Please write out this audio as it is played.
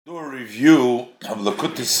Do a review of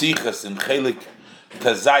Lakutei Sichos in Chelik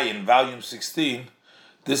Tazayin, volume 16.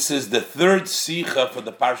 This is the third Sicha for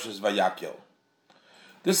the Parshas Vayakhel.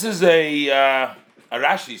 This is a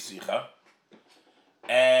Rashi Sicha,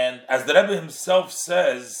 and as the Rebbe himself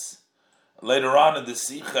says later on in the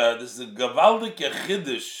Sicha, this is a Gavaldik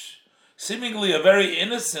Chiddush, seemingly a very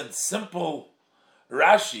innocent, simple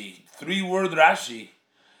Rashi, three-word Rashi,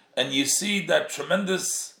 and you see that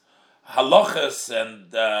tremendous halachas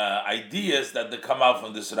and ideas that they come out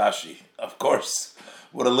from this Rashi. Of course,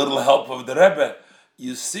 with a little help of the Rebbe,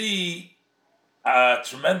 you see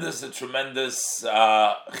tremendous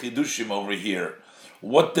chidushim over here.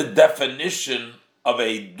 What the definition of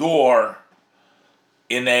a door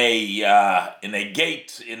in a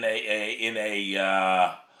gate in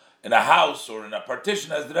a house or in a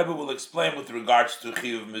partition, as the Rebbe will explain with regards to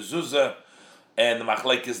chiyuv mezuzah and the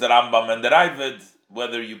machlekes the Rambam and the Raavad,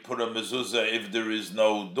 whether you put a mezuzah if there is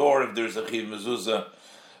no door, if there's a chiyuv mezuzah.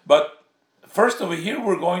 But first over here,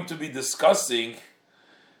 we're going to be discussing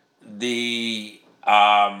the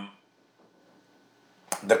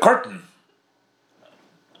curtain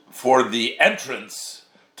for the entrance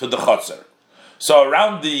to the chotzer. So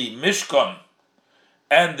around the Mishkan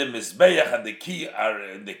and the Mizbeach and the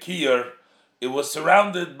Kiyar, it was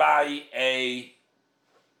surrounded by a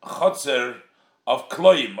chotzer of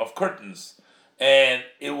kloim, of curtains. And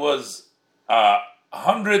it was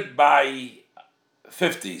 100 by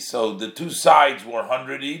 50. So the two sides were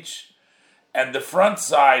 100 each. And the front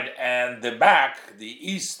side and the back, the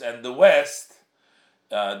east and the west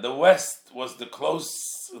was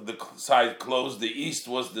the side closed. The east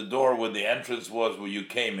was the door where the entrance was, where you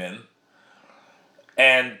came in.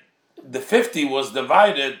 And the 50 was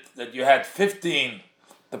divided, that you had 15.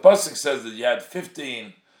 The pasuk says that you had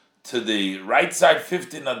 15 to the right side,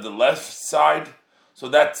 15 on the left side, so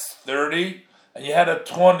that's 30, and you had a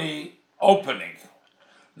 20 opening.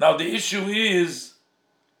 Now the issue is,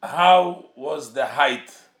 how was the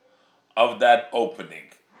height of that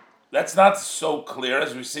opening? That's not so clear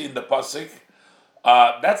as we see in the pasuk.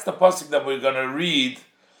 That's the pasuk that we're going to read.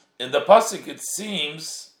 In the pasuk, it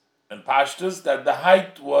seems in Pashtus that the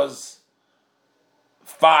height was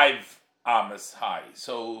 5 amas high,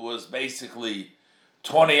 so it was basically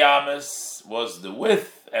 20 amas was the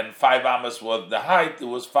width and 5 amas was the height. It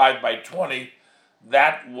was 5 by 20.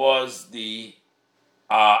 That was the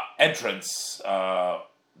entrance,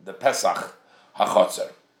 the Pesach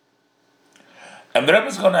HaChotzer. And the Rebbe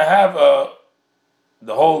is going to have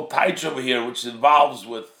the whole taich over here, which involves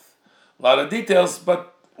with a lot of details,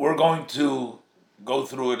 but we're going to go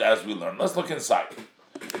through it as we learn. Let's look inside.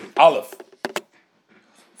 Aleph.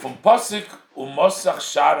 From Pasuk Umosach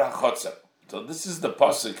Shar HaChotzer. So this is the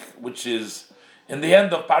pasuk which is in the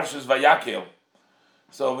end of Parshas Vayakhel.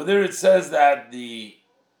 So over there it says that the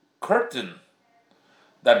curtain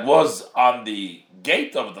that was on the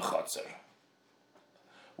gate of the Chotzer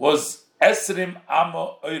was Esrim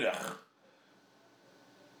Amo Oirech.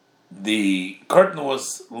 The curtain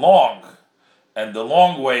was long, and the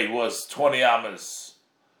long way was 20 amas.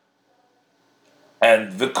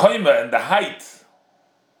 And the koima, and the height,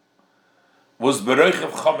 was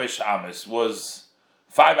Bereichev Chomesh Amas, was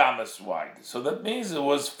 5 amas wide. So that means it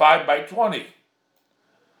was 5 by 20.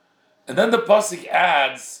 And then the pasuk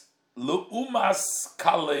adds, L'umas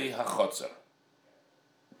Kalei HaChotzer.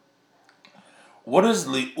 What does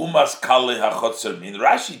L'umas Kalei HaChotzer mean?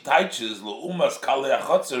 Rashi teaches L'umas Kalei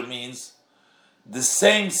HaChotzer means the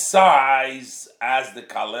same size as the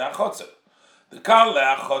Kalei HaChotzer. The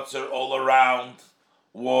Kalei HaChotzer all around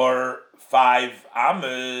were 5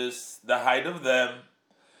 amas, the height of them.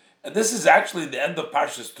 And this is actually the end of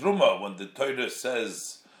Parshas Truma, when the Torah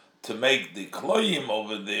says to make the kloim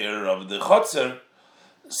over there of the chotzer.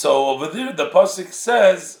 So over there the pasuk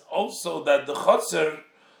says also that the chotzer,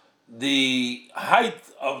 the height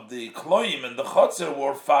of the kloim and the chotzer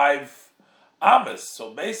were 5 amas.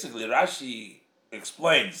 So basically Rashi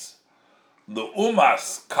explains the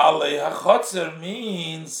umas kalei hachotzer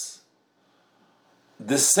means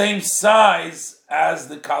the same size as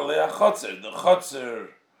the Kalei HaChotzer. The Chotzer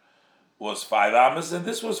was 5 amas, and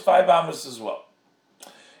this was 5 amas as well.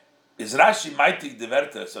 Is Rashi maitik the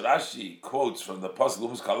Verta? So Rashi quotes from the Pasuk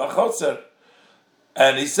L'umas Kalei HaChotzer,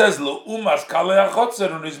 and he says L'umas Kalei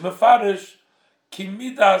HaChotzer and is mefarish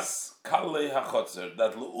Kimidas Kalei HaChotzer.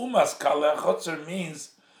 That L'umas Kalei HaChotzer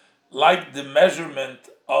means like the measurement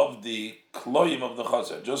of the kloim of the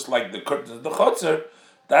Chotzer, just like the curtains of the Chotzer.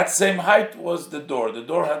 That same height was the door. The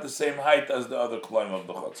door had the same height as the other kloim of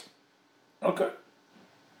the chotzer. Okay.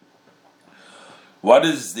 What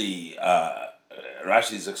is the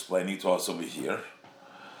Rashi is explaining to us over here?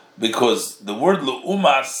 because the word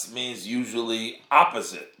lu'umas means usually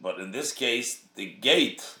opposite, but in this case, the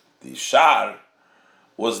gate, the shar,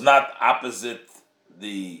 was not opposite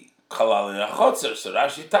the kalal chotzer. So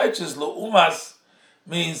Rashi teaches lu'umas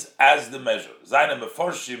means as the measure. Zaina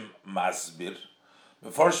meforshim masbir.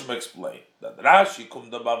 Meforshim explain that Rashi kum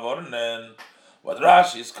da bavornen. What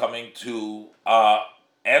Rashi is coming to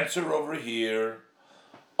answer over here,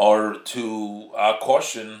 or to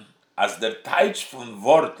caution, as the taich from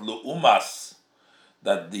word lu'umas,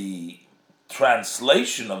 that the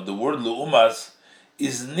translation of the word lu'umas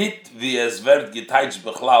is nit wie es wird getaich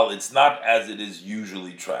bechlal. It's not as it is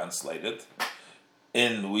usually translated.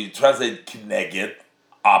 We translate kineged,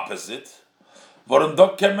 opposite. Warum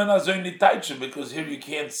doch kann man also nicht teichen? Because here you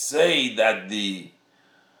can't say that the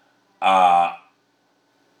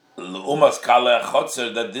lu'umas kalei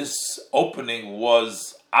achotzer, that this opening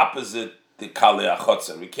was opposite the kalei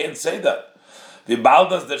achotzer. We can't say that. The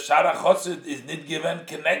baldas the shara chotzer is not given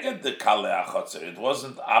kineged the kalei achotzer. It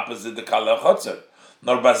wasn't opposite the kalei achotzer.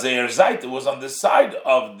 Nor bazeir zait. It was on the side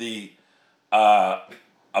of the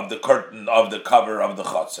curtain, of the cover of the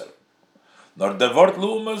chotzer. Nor the word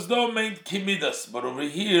lu'umas though meant kimidas, but over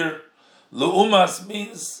here lu'umas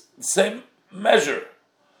means same measure.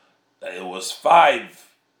 It was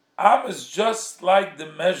 5 amas, just like the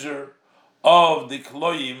measure of the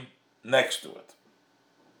kloim next to it.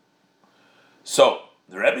 So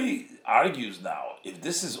the Rebbe argues now, if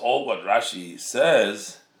this is all what Rashi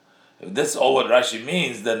says, if this is all what Rashi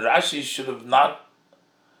means, then Rashi should have not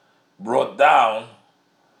brought down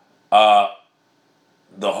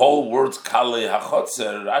the whole words kalei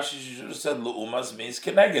hachotzer. Rashi should have said lu'umas means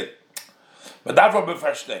keneged. But therefore,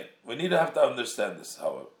 we need to have to understand this,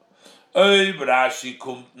 however. Rashi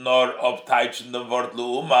kommt nor ob teichen the word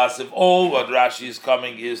lu'umas, if all what Rashi is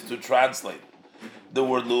coming is to translate the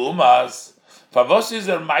word lu'umas. Favos is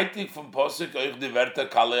mighty from posuk euch die Wörter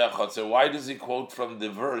kalei hachotzer. Why does he quote from the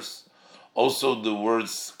verse also the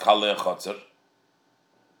words kalei hachotzer?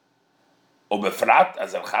 Obefrat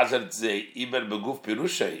as chazert ze iber beguf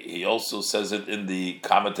pirushay. He also says it in the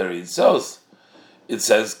commentary itself. It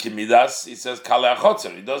says kimidas. He says kalei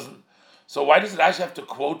hachotzer. He doesn't. So why does Rashi have to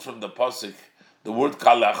quote from the pasuk the word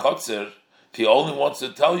kalei hachotzer if he only wants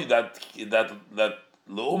to tell you that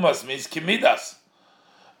lu'umas means kimidas?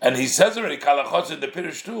 And he says already kalei hachotzer the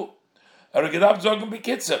pirush too.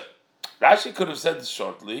 Rashi could have said this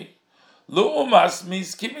shortly. Lu'umas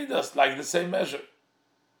means kimidas, like the same measure.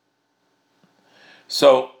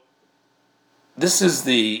 So this is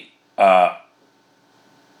the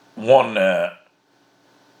one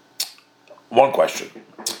question.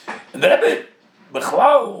 And the Rebbe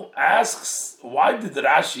Bechlal asks, why did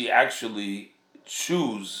Rashi actually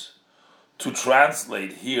choose to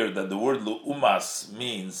translate here that the word lu'umas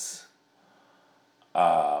means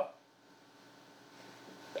as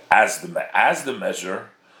the measure?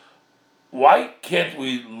 Why can't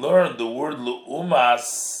we learn the word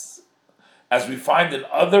lu'umas as we find in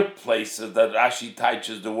other places that Rashi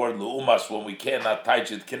teaches the word lu'umas when we cannot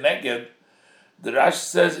teach it keneged? The Rashi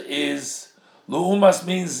says is lu'umas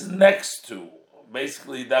means next to.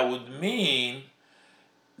 Basically, that would mean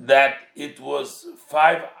that it was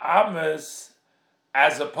 5 amas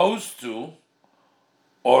as opposed to,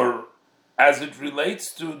 or as it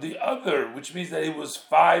relates to the other, which means that it was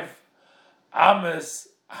 5 amas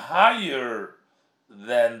higher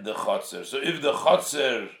than the chotzer. So if the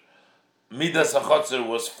chotzer, midas chotzer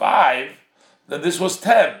was 5, then this was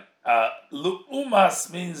 10. Lu'umas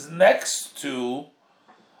means next to,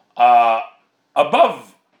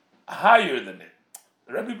 above, higher than it.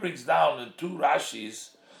 The Rebbe brings down in 2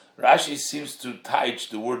 Rashis. Rashi seems to teach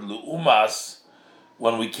the word lu'umas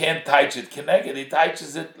when we can't teach it keneged. He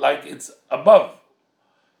teaches it like it's above.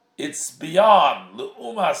 It's beyond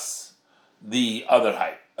lu'umas, the other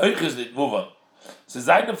height. Move on. There's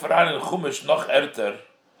other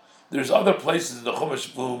places in the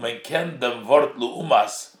Chumash who ken them word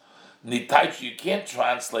lu'umas. You can't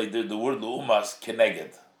translate the word lu'umas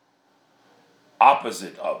keneged,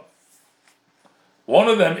 opposite of. One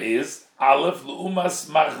of them is Aleph lu'umas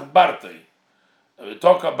machbartei. We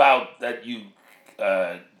talk about that you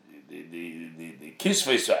the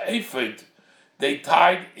kisvei or ephod, they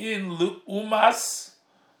tied in lu'umas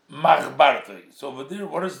machbartei. So over there,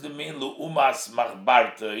 what does the mean lu'umas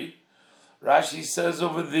machbartei? Rashi says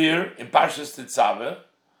over there in Parshas Tetzaveh,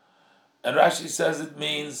 and Rashi says it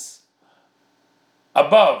means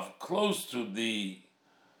above, close to the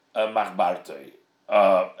machbartei,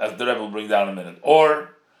 as the Rebbe will bring down in a minute.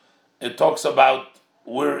 Or it talks about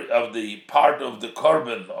where of the part of the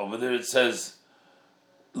korban over there. It says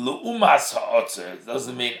lu'umas ha'otzer. It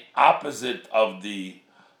doesn't mean opposite of the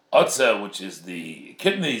otze, which is the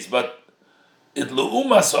kidneys, but it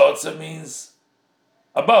leumas otze means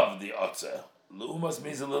above the otze. Leumas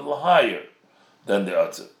means a little higher than the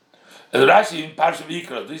otze. And Rashi in Parsha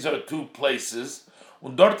Vayikra, these are two places.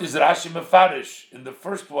 Und dort is Rashi mefarish in the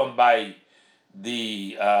first one by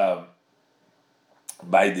the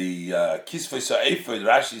Kisvei Sa'efod.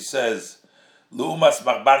 Rashi says leumas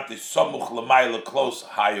machbarti somuch l'mayla, close,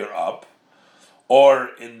 higher up. Or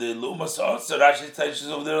in the leumas otze, Rashi teaches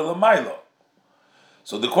over there l'mayla.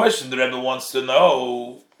 So the question the Rebbe wants to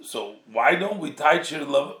know: so why don't we teach here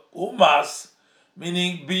leumas,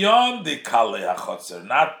 meaning beyond the kalei hachotzer,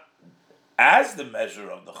 not as the measure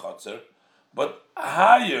of the chotzer, but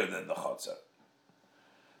higher than the chotzer?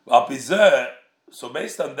 So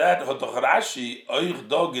based on that, Rashi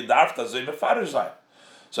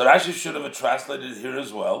so Rashi should have translated here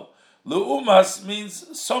as well. Leumas means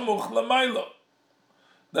somuch l'maylo,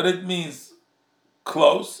 that it means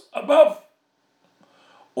close, above.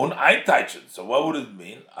 Uneinteichen. So what would it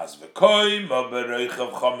mean? As v'koi ma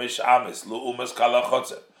bereichav chomish amis leumas kala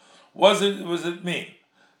chotzer. Was it mean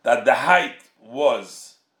that the height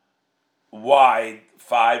was wide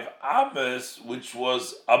 5 ames, which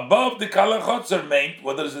was above the kala chotzer main?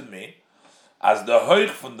 What does it mean? As the hoich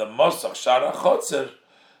from the mosach shara chotzer,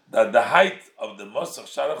 that the height of the mosach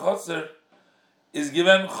shara chotzer is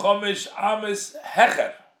given chomish ames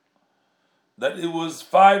hecher, that it was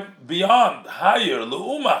 5 beyond, higher,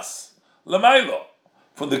 leumas, l'maylo,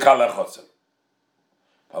 from the kala chotzer.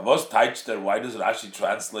 Pavos taichter, why does Rashi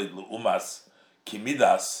translate leumas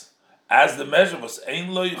kimidas as the measure was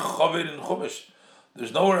ein loy chover in chumash?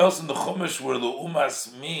 There's nowhere else in the chumash where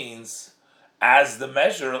leumas means as the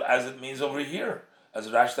measure, as it means over here, as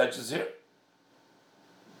Rashi touches here.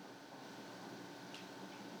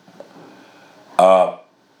 The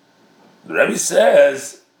Rebbe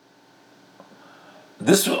says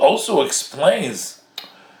this also explains,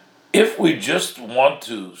 if we just want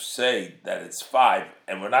to say that it's 5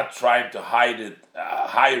 and we're not trying to hide it,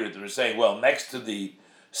 higher it, we're saying, well, next to the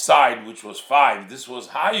side which was 5, this was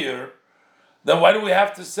higher, then why do we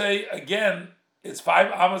have to say again it's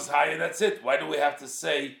 5 amas higher? That's it. Why do we have to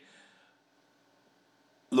say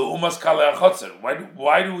leumas kalei chotzer?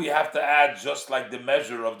 Why do we have to add just like the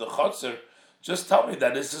measure of the chotzer? Just tell me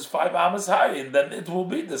that this is 5 amas high, and then it will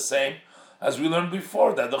be the same as we learned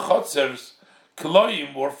before, that the chotzer's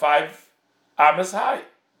kloim were 5 amas high.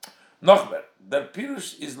 Nochmer, der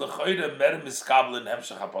pirush is lechoire mer miskabel in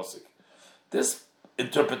hemshach haposik. This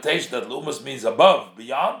interpretation that leumas means above,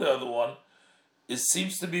 beyond the other one,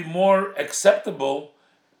 seems to be more acceptable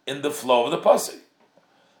in the flow of the pasuk,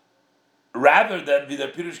 rather than vidar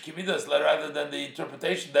pirush kimidas, rather than the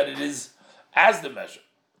interpretation that it is as the measure.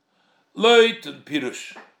 Loit and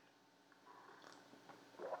pirush.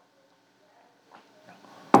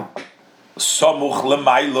 Samuch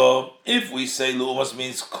l'maylo. If we say leumas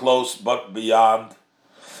means close but beyond,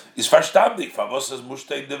 is verstandig. Favos es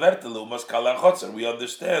mustein de werte leumas kalei chotzer. We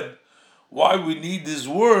understand why we need these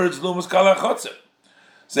words leumas kalei chotzer.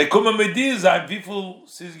 Ze kommen mit dir sein, wie viel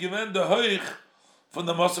sie ist gewähnt der Hoich von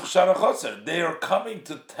der Mosach Shara Chotzer. They are coming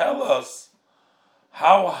to tell us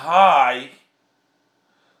how high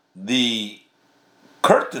the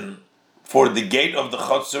curtain for the gate of the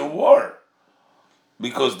Chotzer were.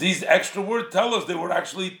 Because these extra words tell us they were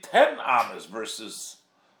actually 10 amas versus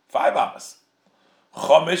 5 amas.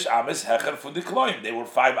 Chomish amas hecher for the kloim. They were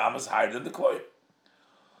 5 amas higher than the kloim.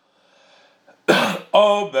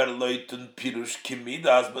 Pirush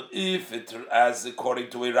kimidas, but if it, as according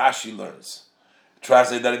to what Rashi learns,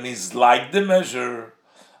 translate that it means like the measure,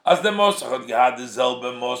 as the mosach had the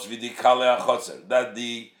zelbe mos v'di kalei hachotzer, that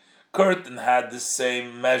the curtain had the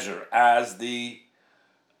same measure as the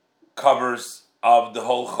covers of the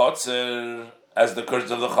whole chotzer, as the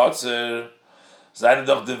curtains of the chotzer. Seien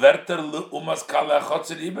doch de Wörter leumas kalei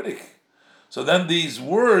hachotzer ibrig. So then these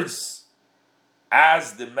words,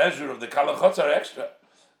 as the measure of the kalei hachotzer, are extra.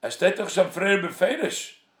 Steht doch schon früher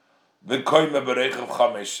befeirish. V'koime bereichav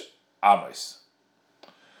chamesh ames.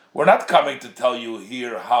 We're not coming to tell you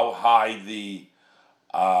here how high the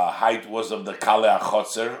height was of the kalei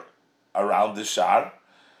hachotzer around the shar,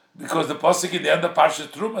 because the pasuk in the end of Parshat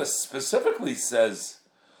Truma specifically says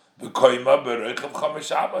v'koime bereichav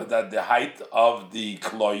chamesh ames, that the height of the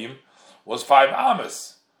kloim was 5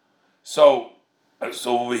 ames. So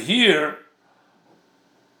over here,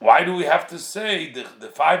 why do we have to say the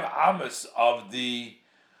 5 amas of the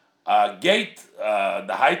gate,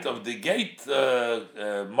 the height of the gate,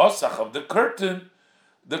 mosach of the curtain,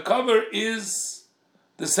 the cover is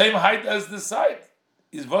the same height as the side?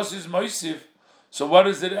 Is vos is moisif. So what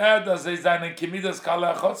does it add? As they zayin kimidas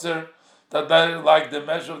kalei hachotzer, that they like the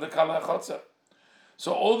measure of the Kala Chotzer.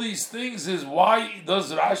 So all these things is why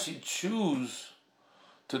does Rashi choose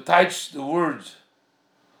to touch the word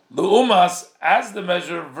Lu'umas as the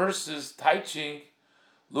measure versus touching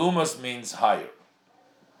Lu'umas means higher.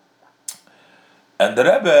 And the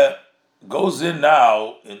Rebbe goes in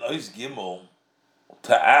now in Ois Gimel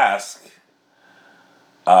to ask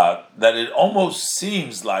that it almost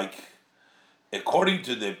seems like, according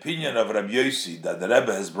to the opinion of Rabbi Yossi that the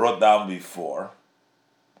Rebbe has brought down before,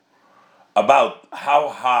 about how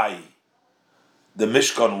high the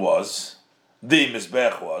Mishkan was, the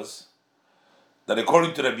Mizbech was, that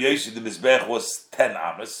according to Rabbi Yossi the Mizbech was 10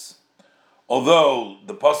 ames, although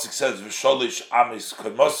the Pasuk says V'sholish ames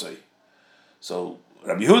k'mosei. So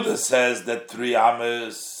Rabbi Yehuda says that 3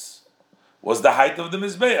 ames was the height of the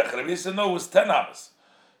Mizbech. Rabbi Yossi said no, it was 10 ames.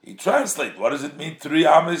 He translates, what does it mean 3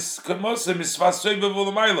 ames k'mosei misvas soivev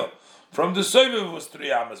u'l'mayla? From the soivev was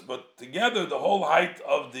 3 ames, but together the whole height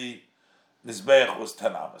of the Mizbech was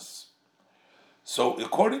 10 ames. So,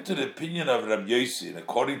 according to the opinion of Rabbi Yossi, and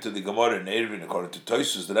according to the Gemara in Eruvin, according to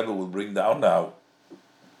Tosfos, the Rebbe will bring down now,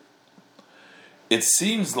 it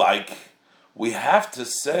seems like we have to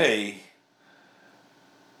say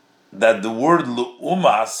that the word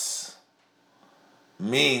Lu'umas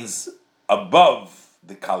means above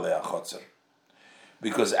the Kalei HaChotzer.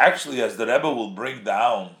 Because actually, as the Rebbe will bring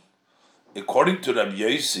down, according to Rabbi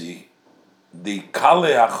Yossi, the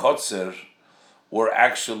Kalei HaChotzer were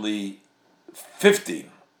actually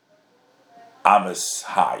 15 ames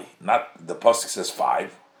high. Not the pasuk says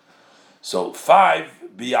 5, so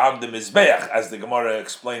 5 beyond the mizbeach, as the Gemara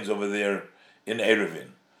explains over there in Eruvin,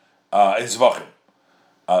 in Zvachim.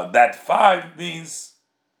 That 5 means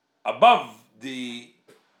above the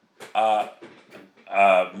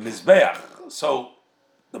mizbeach. So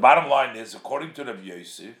the bottom line is, according to Rabbi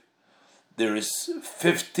Yosef, there is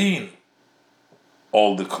 15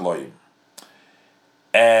 all the kloim,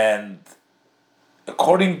 and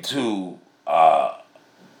according to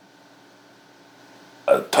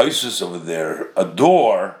Tosfos over there, a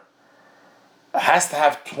door has to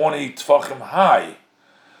have 20 tefachim high.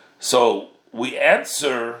 So we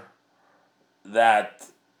answer that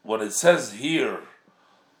when it says here,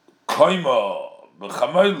 koima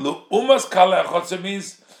b'chamay lu'umas kalei hachotzer,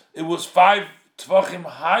 means it was 5 tefachim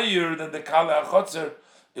higher than the kalei hachotzer.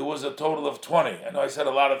 It was a total of 20. I know I said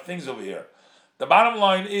a lot of things over here. The bottom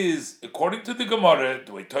line is, according to the Gemara,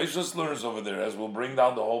 the way Tosfos learns over there, as we'll bring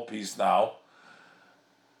down the whole piece now,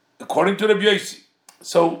 according to Rabbi Yossi.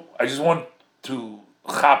 So I just want to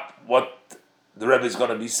chap what the Rebbe is going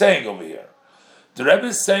to be saying over here. The Rebbe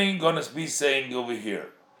is going to be saying over here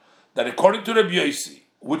that according to Rabbi Yossi,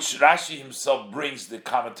 which Rashi himself brings the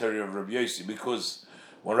commentary of Rabbi Yossi, because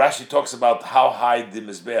when Rashi talks about how high the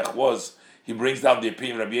Mizbeach was, he brings down the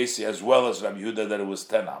opinion of Rabbi Yossi as well as Rabbi Yehuda that it was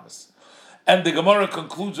 10 ames. And the Gemara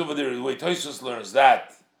concludes over there, the way Tosfos learns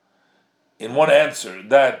that, in one answer,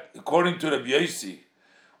 that according to Rabbi Yossi,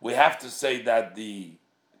 we have to say that the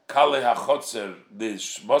Kalei HaChotzer, the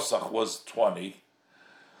Shmosach, was 20,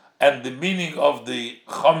 and the meaning of the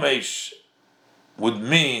Chomesh would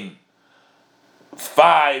mean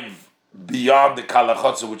 5 beyond the Kalei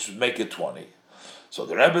HaChotzer, which would make it 20. So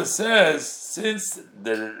the Rebbe says, since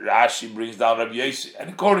the Rashi brings down Rabbi Yossi, and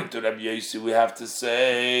according to Rabbi Yossi, we have to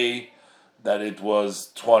say that it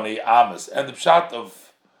was 20 amas. And the pshat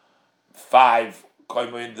of 5,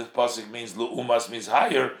 koima in the pasuk means lu'umas, means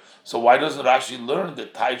higher. So why doesn't Rashi learn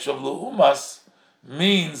that taich of lu'umas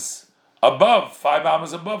means above, 5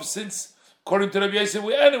 amas above, since according to Rabbi Yossi,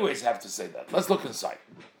 we anyways have to say that. Let's look inside.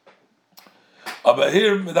 Over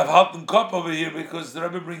here, I've halten cup over here, because the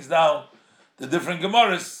Rebbe brings down the different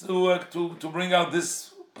Gemaras to bring out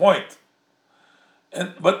this point.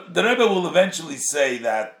 But the Rebbe will eventually say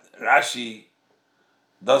that Rashi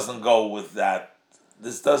doesn't go with that.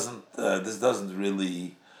 This doesn't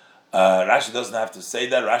really. Rashi doesn't have to say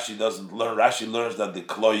that. Rashi doesn't learn. Rashi learns that the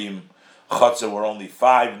Kloim Chotzer were only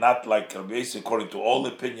 5, not like Rabbi Yossi, according to all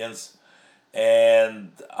opinions.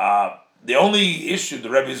 And the only issue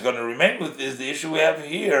the Rebbe is going to remain with is the issue we have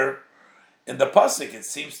here in the pasuk. It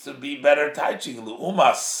seems to be better taiching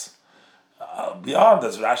lu'umas beyond,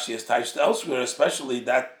 as Rashi has taiched elsewhere, especially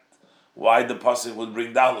that why the pasuk would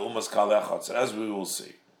bring down lu'umas kalei hachotzer, as we will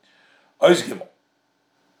see. Ois Gimel.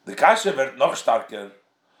 The kasha wird noch starker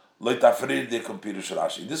lo tafrir de kompirush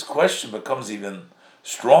Rashi. This question becomes even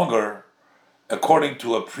stronger according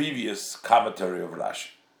to a previous commentary of Rashi.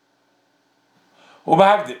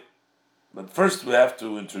 But first we have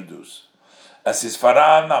to introduce. As is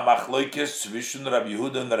faran amachloikes zwischen Rabbi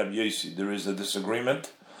Yehuda and Rabbi Yossi. There is a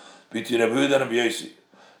disagreement between Rabbi Yehuda and Rabbi Yossi.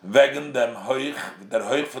 wegen dem Hoich, der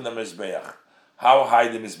Hoich von dem Mizbeach, how high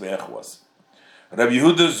the Mizbeach was. Rabbi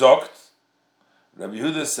Yehuda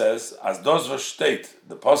says, as those were state,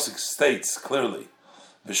 the Pasuk states clearly,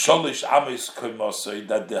 V'sholish amis koimosoi,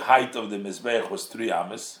 that the height of the Mizbeach was 3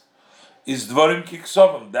 amis, is dvarim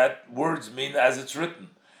kiksovim, that words mean as it's written,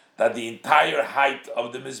 that the entire height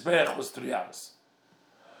of the Mizbeach was 3 amis.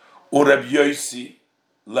 Rabbi Yossi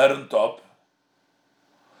learned up,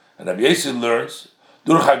 and Rabbi Yossi learns,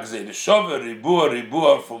 durch hagzeh, the shove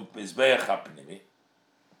ribua from Mizbeach hapnimi.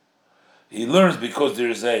 He learns because there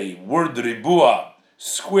is a word ribua,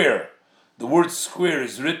 square. The word square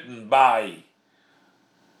is written by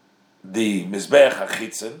the Mizbeach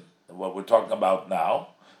HaChitzon, what we're talking about now,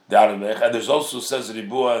 the Aramech, and there's also says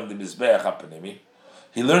Ribua in the Mizbeach HaPanimi.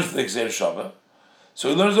 He learns the Gzeir Shava. So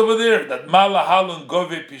he learns over there that Mala Halun Gove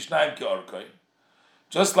Pishnaim Keorkoi,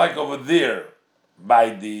 just like over there by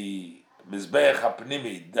the Mizbeach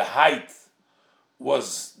HaPanimi, the height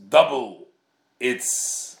was double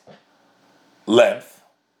its length.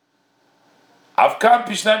 Avkan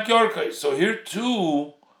Pishnaim Keorkoi. So here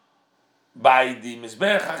too, by the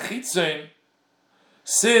Mizbeach HaChitzon,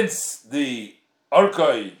 since the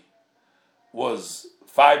Orkoi was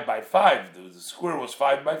 5 by 5, the square was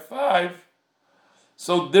 5 by 5,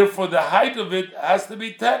 so therefore the height of it has to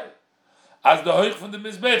be 10. As the Hoich from the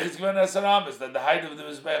Mizbeach is given as an Amis, that the height of the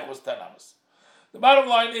Mizbeach was 10 Amis. The bottom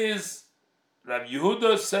line is, Rabbi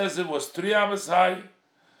Yehuda says it was 3 Amis high,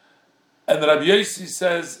 and Rabbi Yossi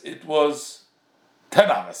says it was 10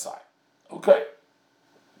 Amis high. Okay?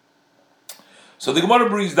 So the Gemara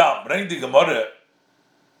brings down, bring the Gemara,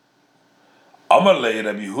 Amalei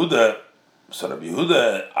Rabbi Yehuda. So Rabbi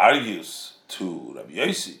Yehuda argues to Rabbi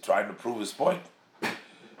Yossi, trying to prove his point.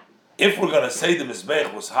 If we're going to say the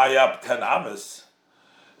Mizbeach was high up 10 amas,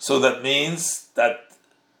 so that means that,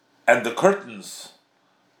 and the curtains,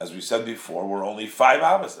 as we said before, were only 5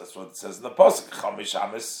 amas. That's what it says in the Pasuk, Chamish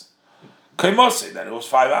amas kaimosi, that it was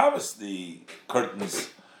 5 amas, the curtains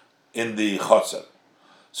in the Chotzer.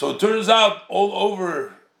 So it turns out all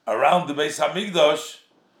over around the Beis Hamikdash,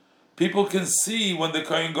 people can see when the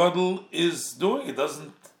Kohen Gadol is doing it.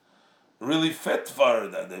 Doesn't really fit for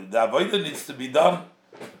that. The avodah needs to be done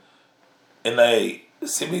in a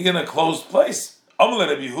closed place. Amalei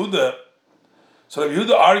Rabbi Yehuda. So Rabbi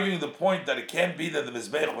Yehuda arguing the point that it can't be that the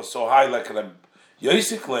Mizbeach was so high like Rabbi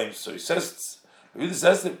Yossi claims. So he says, Rabbi Yehuda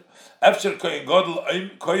says to him, Efshar Kohen Gadol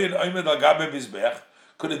Kohen Oimed al Gabe Mizbeach.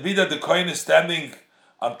 Could it be that the Kohen is standing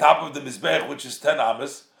on top of the Mizbeach, which is 10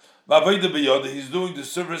 amas? He's doing the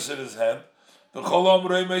service in his hand, and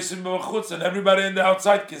everybody in the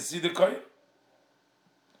outside can see the Kohen.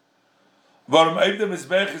 For if the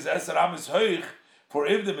Mizbeach is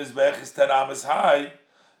 10 amas high,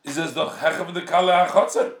 he says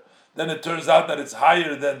then it turns out that it's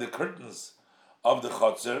higher than the curtains of the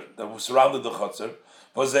Chotzer that surrounded the Chotzer.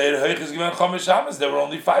 They were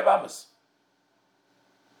only 5 amas.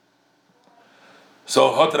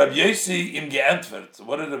 So hat Rabbi Yossi im geantwortet.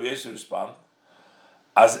 What did Rabbi Yossi respond?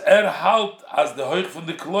 As halt, as the Hoich from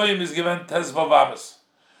the Kloim is given Tezvav amas.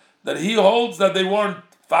 That he holds that they weren't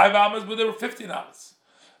 5 amas, but they were 15 amas.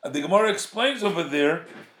 And the Gemara explains over there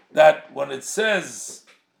that when it says,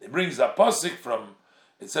 it brings a pasuk from,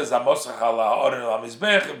 it says Amosach ala Oren al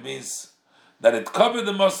Mizbeach, it means that it covered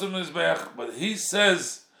the Mosach Mizbeach, but he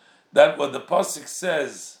says that what the pasuk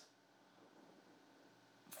says,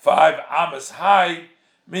 5 amas high,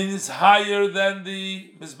 means higher than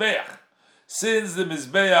the Mizbeach. Since the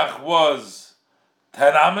Mizbeach was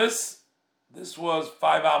 10 amas, this was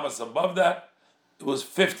 5 amas above that, it was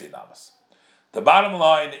 15 amas. The bottom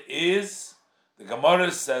line is, the Gemara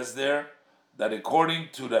says there, that according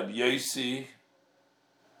to Rabbi Yossi,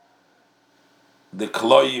 the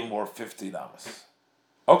Kloyim were 15 amas.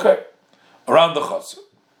 Okay, around the Chotzer.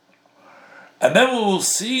 And then we will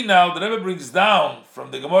see now, the Rebbe brings down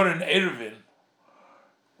from the Gemara in Eruvin,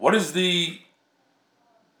 what is the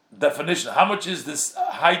definition? How much is this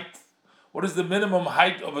height? What is the minimum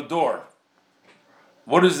height of a door?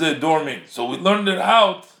 What does the door mean? So we learned it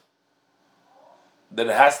out that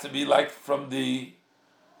it has to be like from the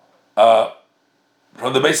Beis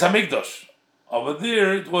Hamikdash. Over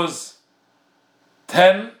there it was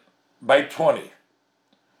 10 by 20.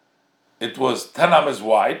 It was 10 amas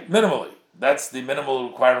wide, minimally. That's the minimal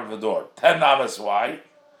requirement of a door. 10 amas wide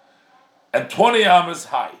and 20 amas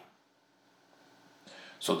high.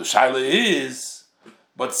 So the shaila is,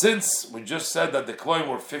 but since we just said that the kloim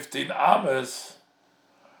were 15 amas,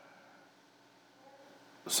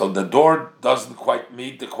 so the door doesn't quite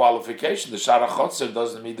meet the qualification. The Shara Chotzer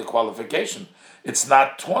doesn't meet the qualification. It's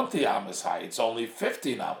not 20 amas high, it's only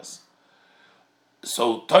 15 amas.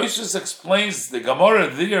 So Tosfos explains the Gemara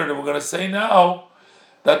there that we're going to say now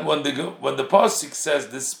that when the pasuk says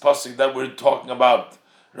this pasuk that we're talking about,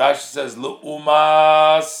 Rashi says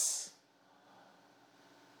lu'umas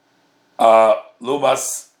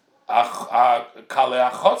lumas kale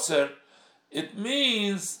achotzer, it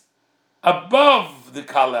means above the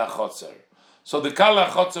kale achotzer. So the kale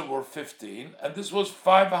achotzer were 15, and this was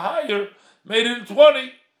 5 higher, made it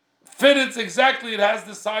 20. Fitted exactly, it has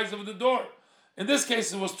the size of the door. In this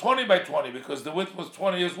case, it was 20 by 20 because the width was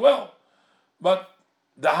 20 as well. But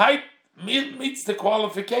the height meets the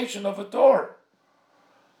qualification of a door.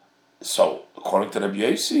 So, according to Rabbi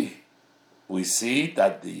Yossi, we see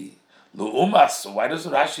that the lu'umas, so why does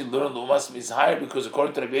Rashi learn lu'umas means higher? Because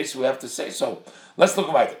according to Rabbi Yossi, we have to say so. Let's look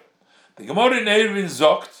at it. The Gemara in Eruvin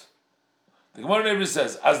zogt, the Gemara in Eruvin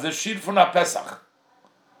says, as the shir from Pesach,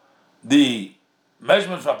 the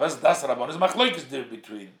measurement from Pesach, that's Rabbanon, is machlokes there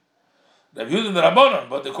between Rabbi Yehuda and the Rabbanon,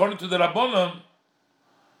 but according to the Rabbanon,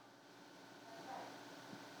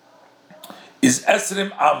 is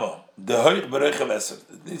Esrim Amo, the Hoich Bereich of Esr.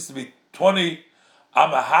 It needs to be 20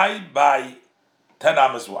 Amma high by 10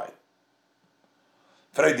 Ammas wide.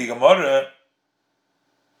 Frag the Gemara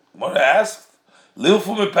asked,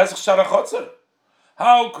 Lilfu me Pesach Sharachotzer.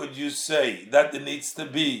 How could you say that it needs to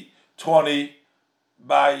be 20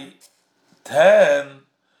 by 10?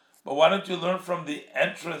 But why don't you learn from the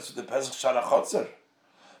entrance to the Pesach Sharachotzer?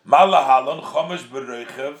 Malahalon Chomesh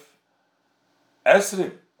Bereichev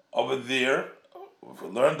Esrim. Over there, if we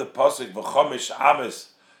learn the pasuk v'chomish ames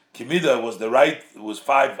kimida was it was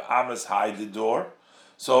 5 ames high the door,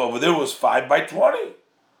 so over there was 5 by 20.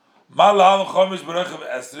 Malal chomish b'rechav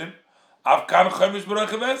esrim, avkan chomish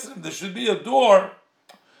b'rechav esrim. There should be a door.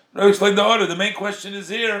 No, explain the order. The main question is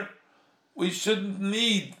here: we shouldn't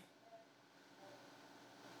need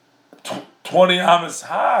 20 ames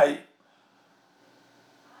high.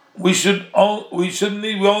 We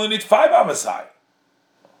only need 5 ames high.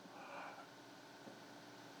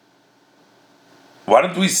 Why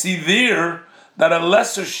don't we see there that a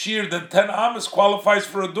lesser shear than 10 amas qualifies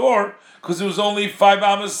for a door because it was only 5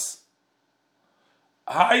 amas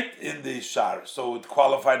height in the shar, so it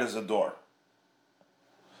qualified as a door.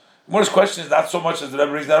 Moore's question is not so much as the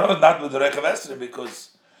Rebbe brings that up, not with the Rechav Esrim,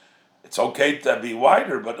 because it's okay to be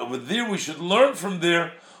wider, but over there we should learn from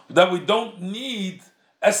there that we don't need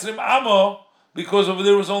Esrim Amo because over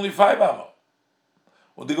there was only 5 Amo.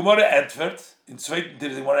 When the Gemara answered, in Zweiten, the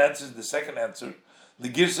Gemara answers the second answer. The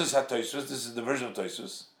Girsas HaTosfos, this is the version of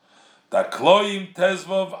Tosfos, that Kloim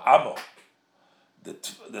Tezvov Amo. The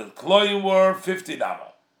Kloim were 15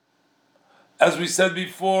 Amo. As we said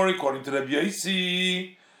before, according to Rabbi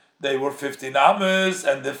Yossi, they were 15 Amas,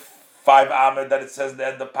 and the 5 Amas that it says in the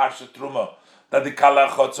end of Parsha Truma, that the Kala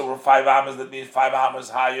Chotzer were 5 Amas, that means 5 Amas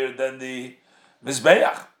higher than the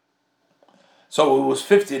Mizbeach. So it was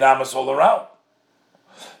 15 Amas all around.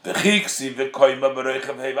 Here, when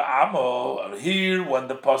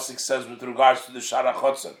the pasuk says with regards to the Shara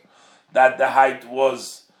Chotzer that the height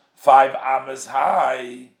was 5 amas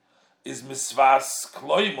high, is misvas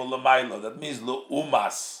kloim ulamailo. That means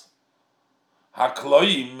lu'umas.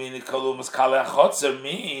 Hakloim, meaning kalumas kale chotzer,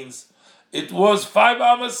 means it was 5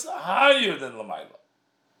 amas higher than lamailo.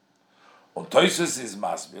 And Tosfos is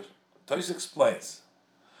masbir. Tosfos explains.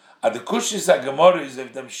 At the kushis hagemara is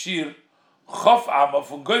if them shir Chof Amma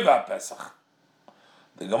from Goyva Pesach.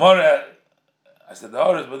 The Gemara, I said the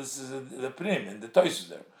Horus, but this is the Prim in the Tosfos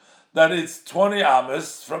there, that it's 20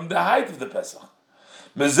 Amas from the height of the Pesach.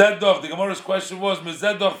 Mezedoch, the Gemara's question was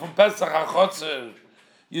Mezedoch from Pesach HaChotzer.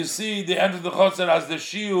 You see the end of the Chotzer as the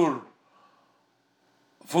Shiur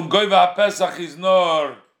from Goyva Pesach is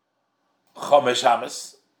nor Chomesh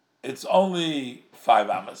Amas. It's only 5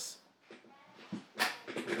 Amas.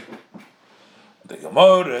 The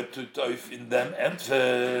Gemara to Toif in them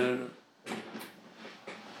answer,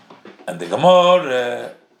 and the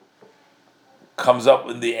Gemara comes up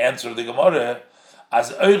in the answer of the Gemara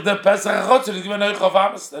as Oich the Pesach Chotzer is given Oich of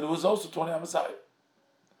Amas, that it was also 20 Amas high.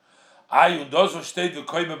 Ayun does state the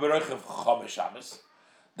Koyme Beroich of Chomesh Amas,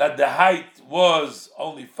 that the height was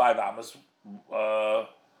only 5 Amas,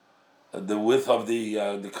 the width of the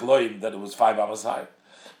Kloim, that it was 5 Amas high.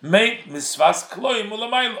 Make misvas Kloim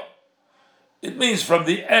ulamaylo. It means from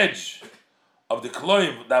the edge of the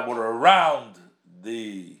kloim that were around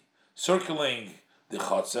the circling the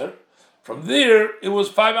chotzer, from there it was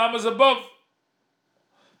 5 amas above.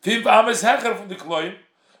 5 amas hecher from the kloim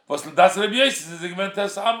was das Rabbi Yossi is the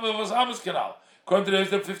Gementes was amas canal. According to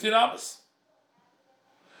the 15 amas.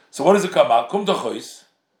 So what does it come out? Kum dochois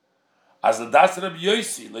as the das Rabbi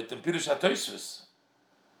Yossi like the Pirush HaTosfos.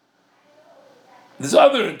 There's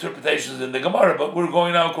other interpretations in the Gemara, but we're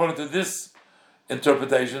going now according to this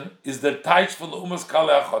interpretation. Is the taich for l'umas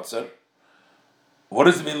kalei achotzer? What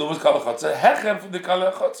does it mean l'umas kalei achotzer? Hecher for the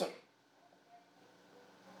kalei achotzer.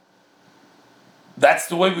 That's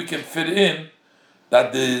the way we can fit in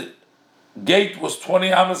that the gate was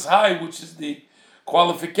 20 amas high, which is the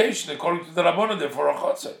qualification according to the Rabbanan there for a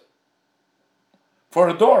chotzer, for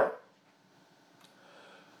a door.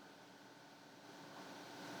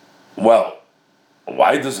 Well,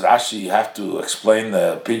 why does Rashi have to explain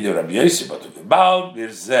the opinion of Rabbi Yossi?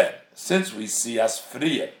 But since we see as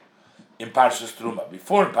free in Parshas Truma,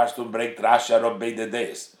 before in Parshas Truma break Rashi Arab Beide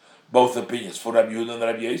Deis, both opinions for Rabbi Yehuda and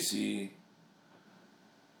Rabbi Yossi,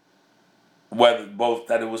 whether both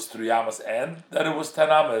that it was 3 amas and that it was 10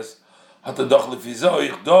 amas. So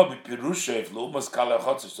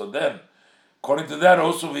then, according to that,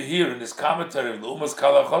 also over here in this commentary of L'umas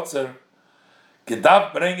Kala Chotzer,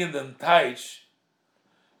 Gedav bringing the Taich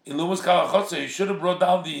in L'umas Kala Chotzer, he should have brought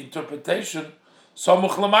down the interpretation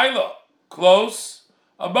Somuch L'mayla, close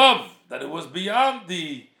above, that it was beyond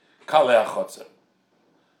the Kala Chotzer.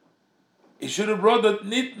 He should have brought that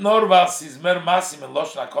Nit Norvas is Mer Masim and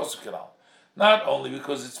Loshna Kosukinal. Not only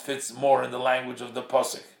because it fits more in the language of the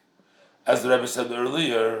Pasuk, as the Rebbe said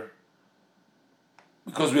earlier,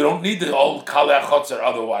 because we don't need the old Kalei Achotzer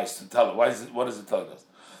otherwise to tell it. What is it telling us?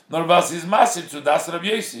 Norvas is massive to Das Rabbi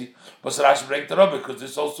Yossi, but Rashi brings it up because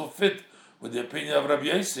this also fit with the opinion of Rabbi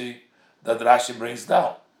Yossi that Rashi brings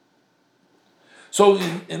down. So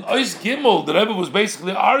in Ois Gimel, the Rebbe was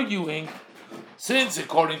basically arguing, since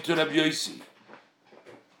according to Rabbi Yossi,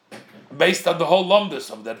 based on the whole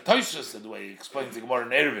lumdus of the Toshas, the way he explains the Gemara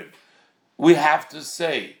in Eruvin, we have to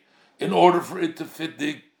say, in order for it to fit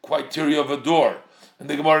the criteria of a door, in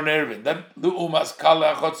the Gemara in Eruvin, that L'umas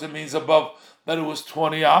Kala Achotzer means above, that it was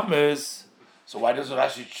 20 ames. So why doesn't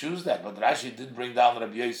Rashi choose that? But Rashi did bring down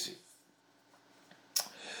Rabbi Yossi.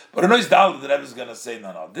 But in Ois Dal, the Rebbe is going to say,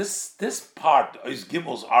 no. This part, Ois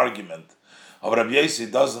Gimel's argument of Rabbi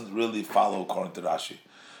Yossi doesn't really follow according to Rashi.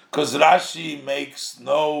 Because Rashi makes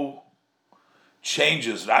no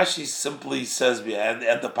changes. Rashi simply says, and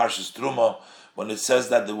the Parshas Truma, when it says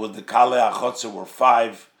that the Kalei Achotzer were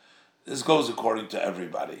 5, this goes according to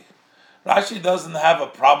everybody. Rashi doesn't have a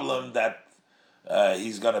problem that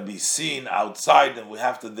he's going to be seen outside, and we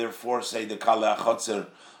have to therefore say the Kalei Achotzer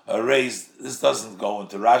raised. This doesn't go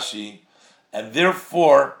into Rashi, and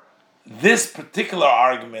therefore this particular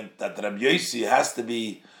argument that Rabbi Yossi has to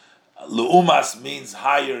be L'umas means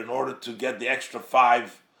higher in order to get the extra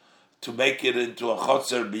 5 to make it into a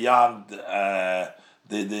chotzer beyond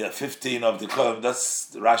the 15 of the kolim. That's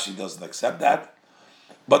Rashi doesn't accept that.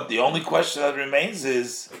 But the only question that remains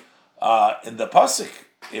is in the pasuk,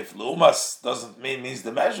 if l'umas doesn't means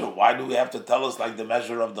the measure, why do we have to tell us like the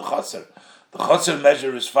measure of the chotzer? The chotzer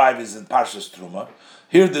measure is 5, is in Parshas Truma.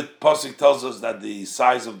 Here the pasuk tells us that the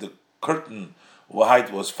size of the curtain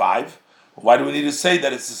height was 5. Why do we need to say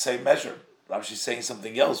that it's the same measure? Rashi is saying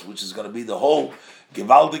something else, which is going to be the whole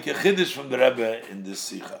Gewaldige Chiddush from the Rebbe in this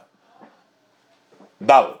Sikha.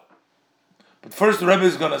 But first the Rebbe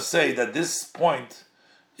is going to say that this point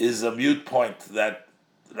is a mute point, that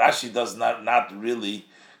Rashi does not really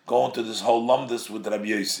go into this whole lumdus with Rabbi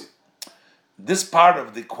Yossi. This part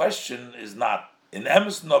of the question is not, in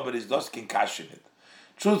Emes nobody's doskin kash in it.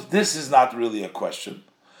 Truth, this is not really a question.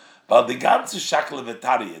 But the ganze Shakel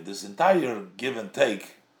Vetaria, this entire give and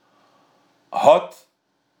take, hot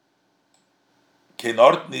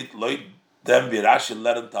kenort nit loy dem vi Rashi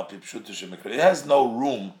lernt up pshutische. It has no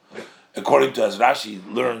room, according to as Rashi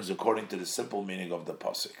learns, according to the simple meaning of the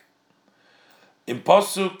pasuk. In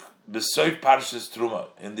pasuk besoif parshas Truma,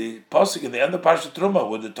 in the pasuk in the end of parshas Truma,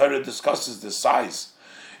 where the Torah discusses the size,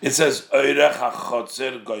 it says oirech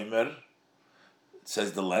hachotzer goimer. It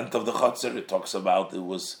says the length of the chotzer. It talks about it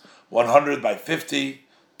was 100 by 50.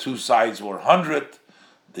 2 sides were 100.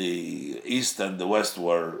 The east and the west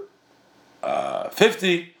were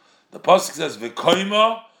 50. The pasuk says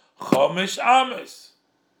v'koima chomish ames.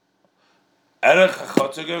 Erech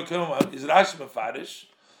hachotzer goimer is Rashi mefarish.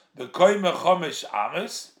 V'koima chomish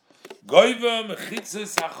ames goiva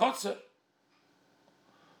mechitzes hachotzer.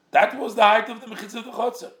 That was the height of the mechitzes of the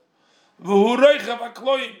chotzer.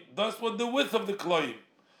 That's what the width of the kloim.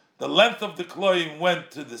 The length of the kloim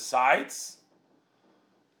went to the sides,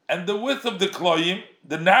 and the width of the kloim,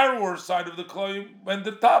 the narrower side of the kloim, went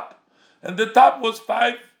to the top. And the top was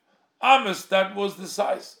 5 ames, that was the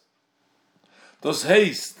size. Das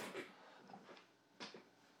heißt,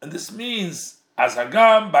 and this means, as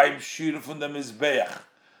Hagam beim Shir von dem Mizbeach,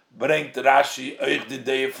 bringt Rashi euch die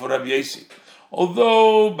Idee for Rabbi Yossi.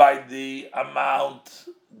 Although by the amount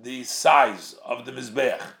the size of the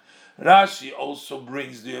Mizbeach. Rashi also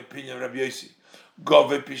brings the opinion of Rabbi Yossi.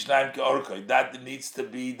 Gove Pishnaim Ke'orkoi, that it needs to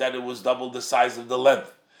be that it was double the size of the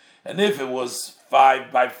length. And if it was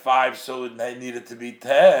 5 by 5, so it needed to be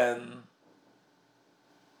 10.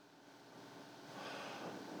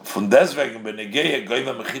 Von deswegen benegeye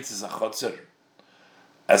goyva mechitzes achotzer.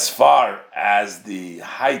 As far as the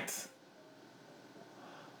height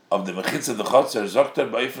of the mechitzes of the chotzer, zokter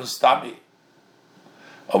ba'ifun stami.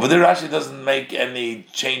 Over there, Rashi doesn't make any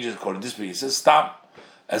changes according to this. He says stam.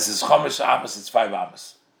 As is chomesh amas, it's 5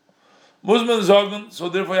 amas. Muzman zogen. So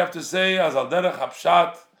therefore, you have to say as al derech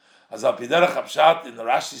hapshat, as al piderech hapshat in the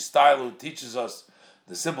Rashi style, who teaches us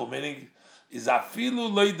the simple meaning is afilu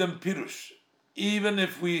leidem pirush. Even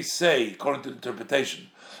if we say, according to the interpretation,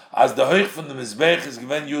 as the hoich from the Mizbech is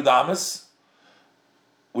given Yud Amas,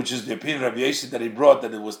 which is the opinion of Rabbi Yossi that he brought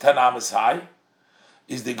that it was 10 Amas high,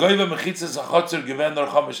 is the Goyva Mechitzes HaChotzer given Nor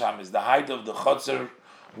Chomesh Amas. The height of the Chotzer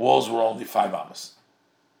walls were only 5 Amas.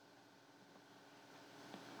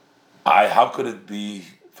 How could it be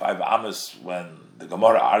 5 Amas when the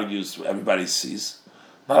Gemara argues, everybody sees?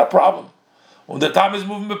 Not a problem. When the time is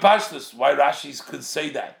moving bepashtus, why Rashi could say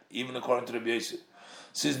that, even according to Rabbi Yossi.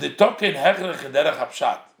 Says the token hechrech and derech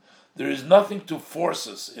hapshat. There is nothing to force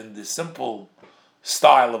us in the simple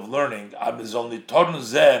style of learning. Is only torn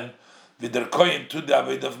zen vider koyin to the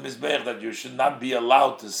avodah of mizbeach, that you should not be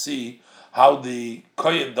allowed to see how the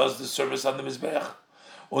koyin does the service on the mizbeach.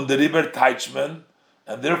 Und the riber teichman,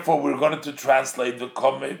 and therefore we're going to translate the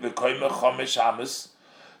koime chomesh amas.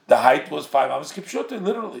 The height was 5 amas kipshute,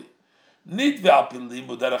 literally. Not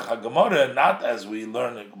as we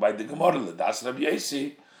learn by the Gemara. That's Rabbi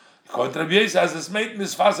Yossi. According to Rabbi Yossi, as this mate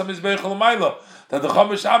misfasa mizbeach l'mayla, that the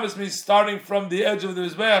chomesh amas means starting from the edge of the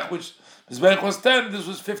mizbeach, which mizbeach was 10, this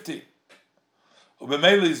was 15.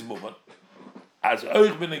 Ubemeli is movement. As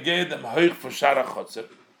oich beneged dem hoich for shara chotzer,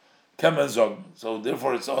 kemen zog. So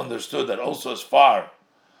therefore, it's understood that also as far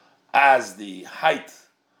as the height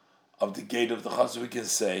of the gate of the chotzer, we can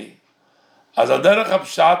say. As a derech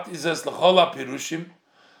pshat is as lechola pirushim,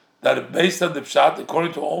 that based on the pshat,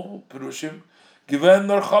 according to all pirushim, given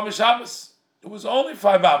nor chomesh amas. It was only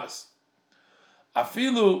 5 amas.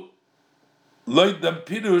 Afilu loid dem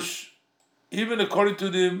pirush, even according to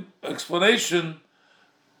the explanation,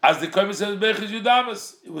 as the koime says bech is yud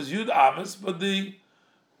amas. It was yud amas, but the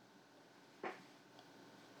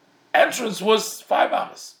entrance was 5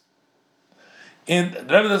 amas. And the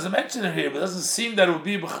Rebbe doesn't mention it here, but it doesn't seem that it would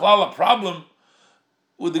be a problem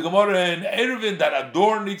with the Gemara in Eruvin that a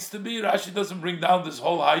door needs to be. Rashi doesn't bring down this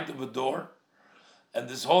whole height of a door, and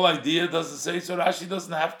this whole idea doesn't say, so Rashi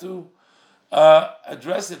doesn't have to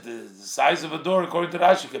address it. The size of a door, according to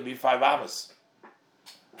Rashi, can be 5 amas.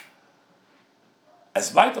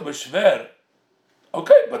 As Baita B'Shver,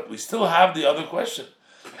 okay, but we still have the other question.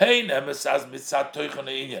 Hey,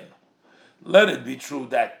 let it be true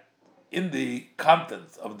that in the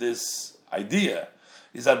content of this idea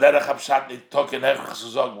is that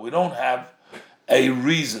we don't have a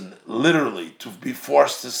reason, literally, to be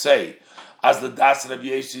forced to say, as the Das Rabbi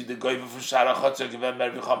Yossi, the Goyva for Shara Chotzer, given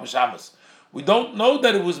Mervi Chomesh Amas. We don't know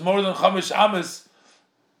that it was more than Chomesh Amas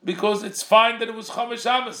because it's fine that it was Chomesh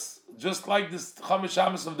Amas, just like this Chomesh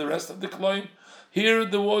Amas of the rest of the Kloim. Here,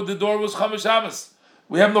 the door was Chomesh Amas.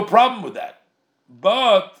 We have no problem with that.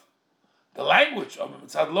 But the language of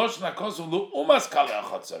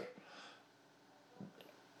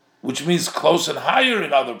which means close and higher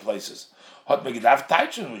in other places.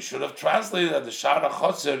 We should have translated that the Shara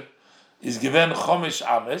Chotzer is given Chomesh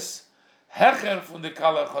Ames, Hecher from the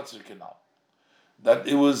Kala Chotzer Canal. That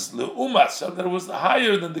it was Leumas, so that it was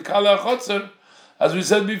higher than the Kala Chotzer, as we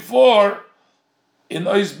said before, in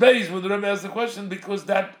Ois Beis, when the Rebbe asked the question, because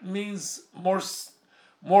that means more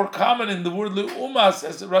common in the word Leumas,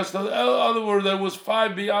 as the rest of the other word that was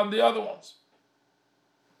 5 beyond the other ones.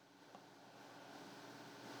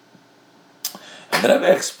 And the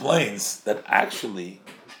Rebbe explains that actually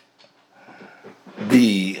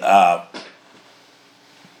the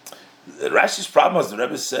Rashi's problem, as the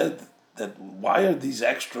Rebbe said, that why are these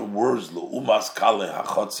extra words Leumas Kale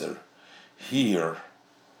HaChotzer here,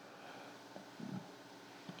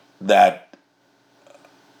 that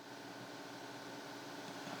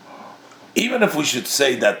even if we should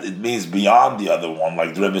say that it means beyond the other one,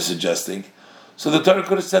 like the Rebbe is suggesting, so the Torah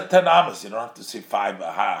could have said 10 amas. You don't have to say 5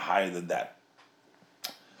 higher than that.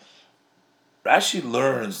 Rashi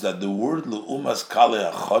learns that the word Leumas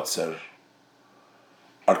Kale HaChotzer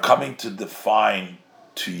are coming to define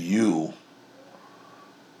to you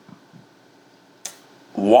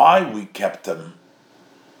why we kept them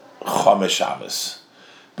Chomesh Amas.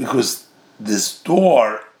 Because this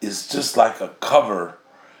door is just like a cover.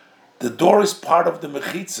 The door is part of the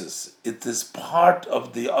mechitzas. It is part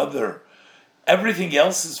of the other. Everything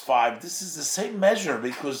else is 5. This is the same measure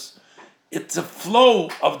because it's a flow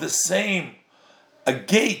of the same. A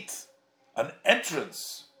gate, an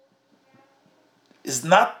entrance, is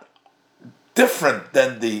not different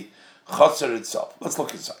than the chotzer itself. Let's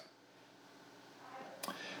look inside.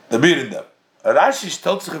 The meaning there. Rashi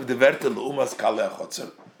stellt sich auf die Werte l'umas kale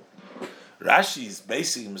chotzer. Rashi is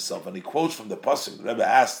basing himself, and he quotes from the pasuk. The Rebbe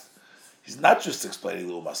asked, he's not just explaining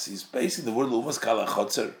the umas, he's basing the word l'umas kale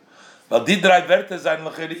chotzer. Well, die drei Werte sein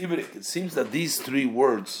l'chere ibrik. It seems that these 3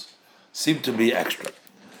 words seem to be extra.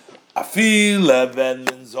 Even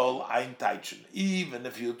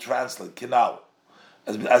if you translate kinal,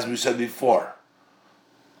 as we said before,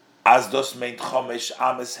 as dos meint chomesh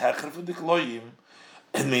ames hecher for the kloim,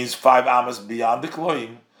 it means 5 ames beyond the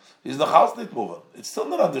kloim. Is the house not moving? It's still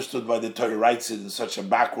not understood why the Torah writes it in such a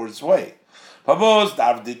backwards way. Why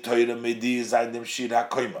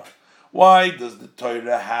does the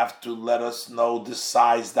Torah have to let us know the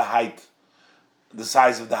size, the height, the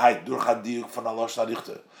size of the height?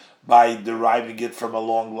 By deriving it from a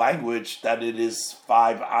long language that it is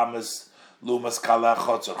 5 amas lumas kala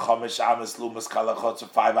chotzer, chomesh amas lumas kala chotzer,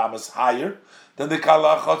 5 amas higher than the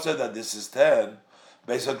kala chotzer, that this is 10.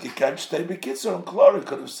 Based on kiken shtei bekitzer, and Klori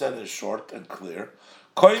could have said it short and clear.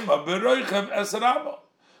 Koima beroichem eser amo.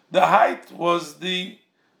 The height was the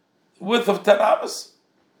width of 10 amas.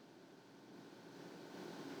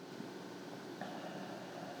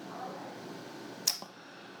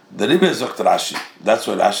 The Rebbe sagt Rashi. That's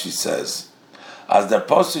what Rashi says. As the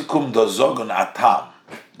posikum dozogon atam.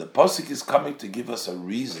 The posik is coming to give us a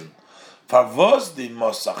reason. Farvos di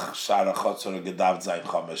mosach shara chotzor gedav zayin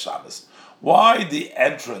chomesh amas. Why the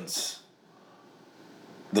entrance,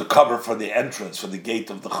 the cover for the entrance, for the gate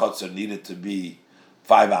of the Chotzer needed to be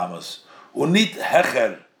 5 amas. Unit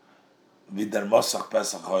hecher vider mosach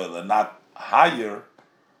pesach oil, and not higher,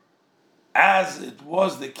 as it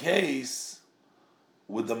was the case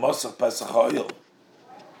with the mosach pesach oil.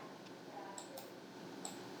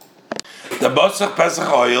 The mosach pesach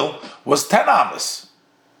oil was 10 amas.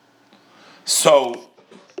 So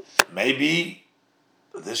maybe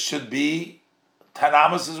this should be 10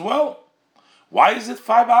 amas as well. Why is it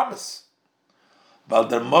 5 amas? Well,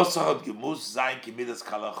 the mosach gemus zayin kimidas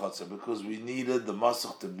kala chotzer, because we needed the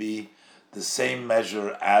mosach to be the same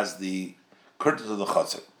measure as the curtains of the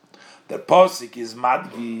chotzer. The posik is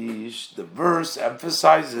madgish. The verse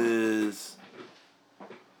emphasizes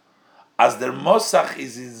as der mosach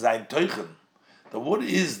is in zayin toichen. What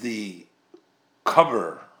is the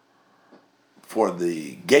cover for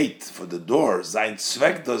the gate, for the door, sein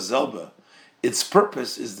Zweck dasselbe, its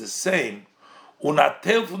purpose is the same.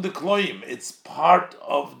 Unatel from the kloim, it's part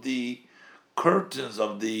of the curtains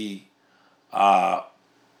of the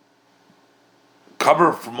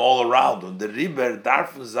cover from all around. Und der Riber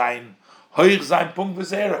darf sein hoich sein Punkt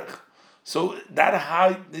beserech. So that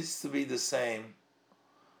height needs to be the same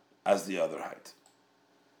as the other height.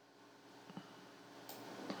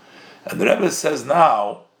 And the Rebbe says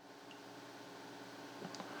now,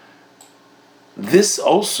 this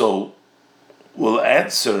also will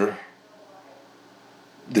answer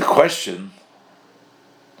the question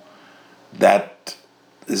that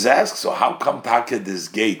is asked. So how come Taka this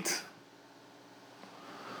gate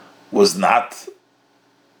was not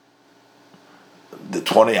the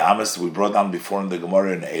 20 amas we brought down before in the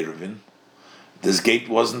Gemara in Eruvin? This gate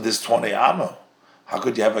wasn't this 20 amma. How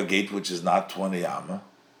could you have a gate which is not 20 amma?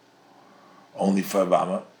 Only 5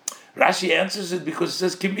 amma? Rashi answers it because it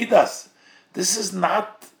says Kimidas. This is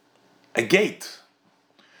not a gate.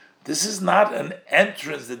 This is not an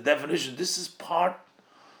entrance, the definition. This is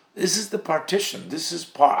the partition. This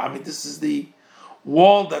is this is the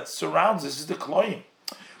wall that surrounds. This is the kloim.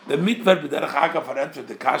 The mitver b'derech hagav are entered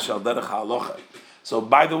the kasha al derech halacha. So,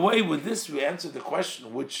 by the way, with this we answer the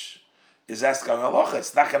question which is asked on halacha.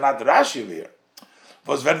 It's not Rashi here.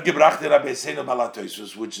 Was wird gebracht in Rabbi Seinu Bal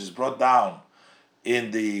HaTosfos, which is brought down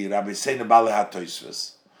in the Rabbi Seinu Bal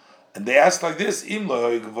HaTosfos. And they ask like this: Im lo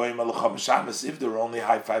hoy gvoyim al chamesh amas, if there were only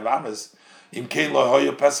high 5 amas, im kein lo hoy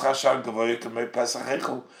pesach hashar gvoyim k'mei pesach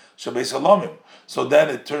hechel shabei salomim. So then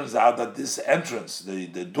it turns out that this entrance, the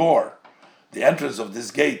door, the entrance of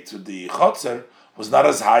this gate to the chotzer was not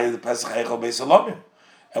as high as the pesach hechel bei salomim,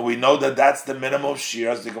 and we know that that's the minimum of shir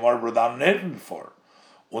as the Gemara brought down in Eruvin before.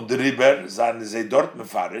 Und the Riber zan ze dort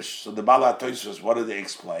mefarish. So the Bal HaTosfos, what do they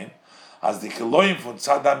explain? As the keloim from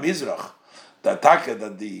Tzad Mizrach. The attack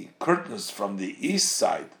that the curtains from the east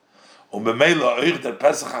side, der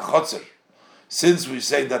Pesach HaChotzer. since we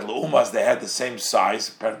say that L'umas, they had the same size,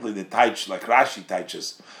 apparently the taich, like Rashi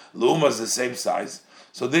taiches, L'umas the same size,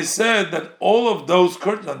 so they said that all of those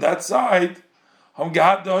curtains on that side, they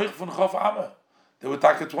were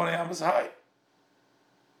taking 20 amas high.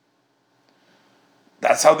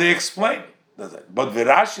 That's how they explain. But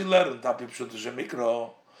Rashi learned,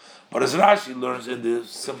 but as Rashi learns in the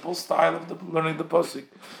simple style of learning the pasuk,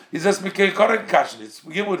 he says, "Mikei korek kashin." It's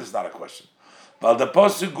begin with is not a question. But the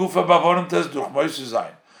pasuk gufa bavorim tes durch Moshe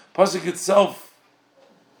zayin. Pasuk itself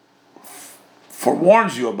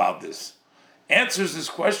forewarns you about this. Answers this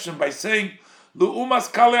question by saying, "Lu'umas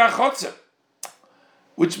kalei achotzer,"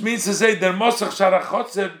 which means to say der mosach shar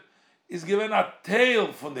achotzer is given a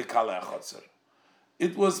tail from the kalei achotzer.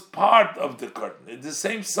 It was part of the curtain. It's the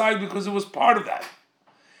same side because it was part of that.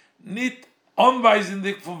 Nicht anweisend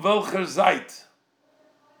von welcher Seite.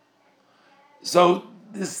 So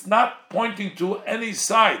this is not pointing to any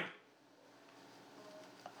side.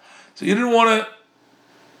 So you didn't want to,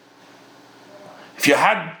 if you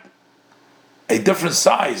had a different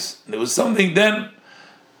size and it was something, then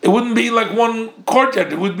it wouldn't be like one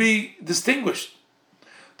courtyard, it would be distinguished.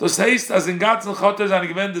 Das heißt, as in ganzen Chotter seine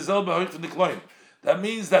gewähnt derselbe Höhe von der Kloim. That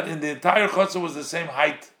means that in the entire Chotzer was the same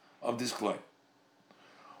height of this Kloim.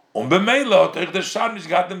 Und b'meila hat euch der Schar nicht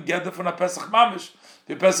gehabt dem Geder von a Pesach Mamish,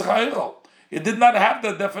 wie Pesach Eichel. It did not have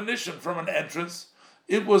that definition from an entrance.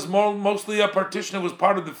 It was mostly a partition. It was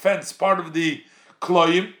part of the fence, part of the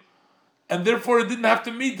Kloim, and therefore it didn't have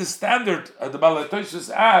to meet the standard. The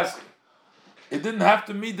Balatoshis asked, it didn't have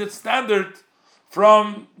to meet the standard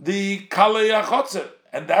from the Kalei HaChotzer,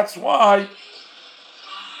 and that's why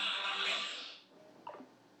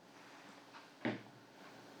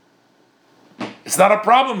it's not a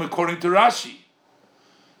problem according to Rashi.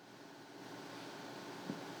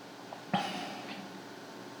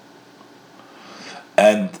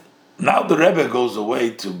 And now the Rebbe goes away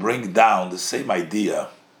to bring down the same idea,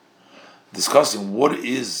 discussing what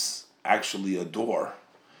is actually a door.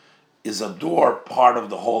 Is a door part of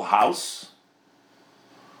the whole house?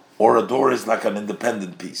 Or a door is like an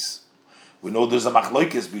independent piece? We know there's a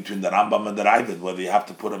machlokes between the Rambam and the Ravid, whether you have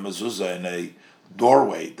to put a mezuzah in a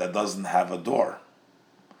doorway that doesn't have a door.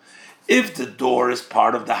 If the door is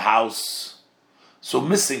part of the house, so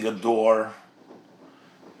missing a door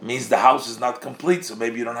means the house is not complete, so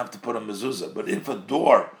maybe you don't have to put a mezuzah. But if a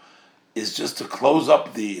door is just to close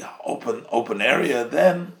up the open area,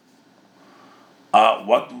 then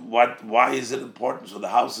why is it important? So the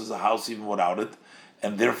house is a house even without it,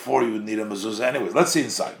 and therefore you would need a mezuzah anyways. Let's see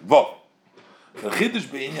inside. Vo.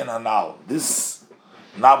 This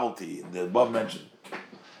novelty, the above mentioned,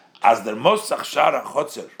 as the Mosach Shara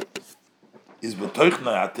Chotzer is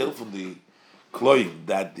betoichna atil from the kloim,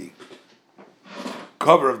 that the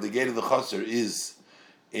cover of the gate of the Chotzer is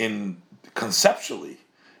in conceptually,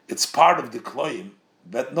 it's part of the kloim,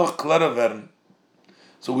 but noch klarer werden,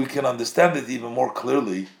 so we can understand it even more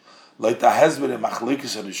clearly, like the Hezbollah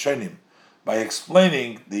Machlokes Rishonim, by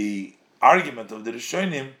explaining the argument of the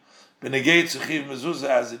Rishonim b'negei tzuchiv mezuzah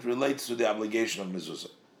as it relates to the obligation of mezuzah.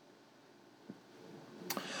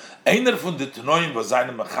 Einer von den Tenoim was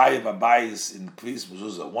seine Mechayev Abayis in Kvis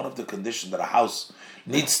mezuzah. One of the conditions that a house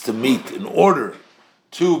needs to meet in order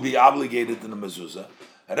to be obligated in the mezuzah.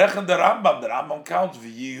 Rechen the Rambam counts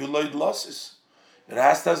v'yihu loyd losses. It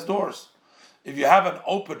has to have doors. If you have an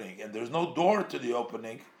opening and there's no door to the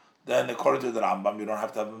opening, then according to the Rambam, you don't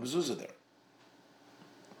have to have a mezuzah there.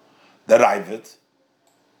 The Ravid,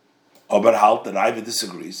 Oberhalt, the Ravid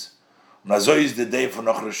disagrees. So is the day for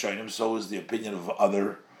Noch Rishonim, so is the opinion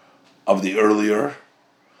of the earlier.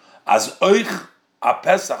 As Oich a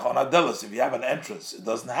Pesach on Adelis, if you have an entrance, it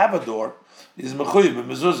doesn't have a door, is Mechuyev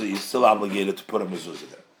b'mezuzah, you're still obligated to put a mezuzah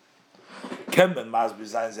there. Kemben mas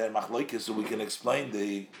b'zayin zeh machlokes, so we can explain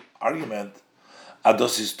the argument.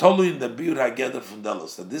 Ados is tolu in the biur hageder from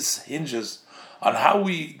Delos, that this hinges on how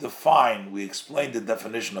we explain the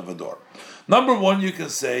definition of a door. Number one, you can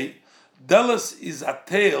say, Delos is a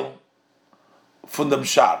tail from the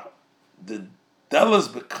mshar. The Delos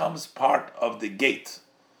becomes part of the gate.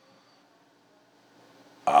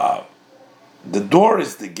 The door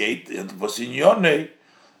is the gate, and Vosinyone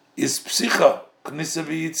is psicha, knisa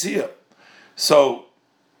v'yitzia. So,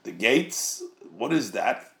 the gates, what is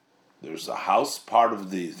that? There's a house, part of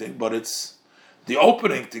the thing, but it's the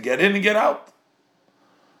opening to get in and get out.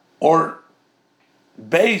 Or,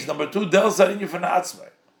 base, number two, Del Zarin Yifanatzmei.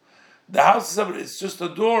 The house is just a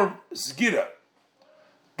door, sgira.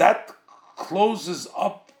 That closes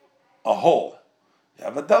up a hole. You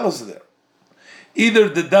have a delos there. Either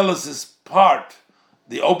the delos is part,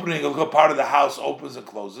 the opening of part of the house opens and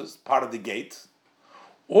closes, part of the gate,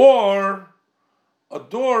 or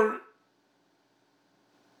door,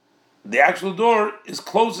 the actual door, is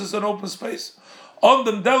closes an open space. On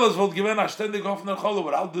the delas will given a ständig offener cholo.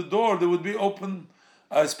 Without the door, there would be open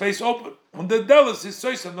space open. When the delas is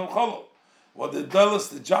soisem no cholo. What the delas,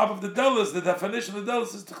 the job of the delas, the definition of the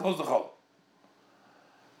delas is to close the cholo.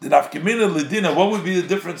 The nafkemina ledina. What would be the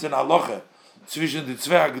difference in halacha between the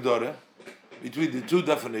zwei hagdore, between the two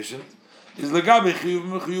definitions? Is legabe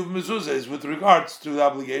chiyuv mezuzah, is with regards to the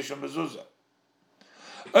obligation of mezuzah.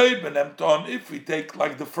 If we take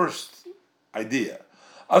like the first idea,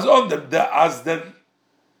 as the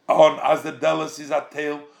delas is a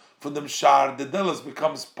tail from the mshar, the delas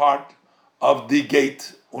becomes part of the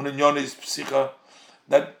gate. Union is psicha,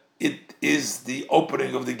 that it is the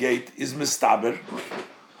opening of the gate is mistaber.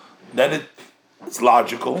 Then it's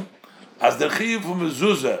logical. As the chiyuv of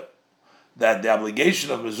mezuzah, that the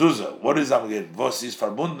obligation of mezuzah, what is obligation? Vos is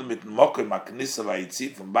verbunden mit mokem haknisa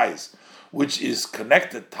vayitzi from bayis, which is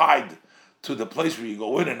connected, tied to the place where you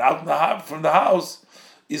go in and out from the house,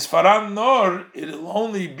 is faran nor, it'll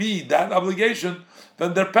only be that obligation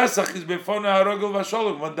when their Pesach is before harogel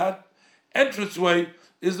vasholem, when that entranceway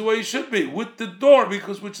is the way it should be, with the door,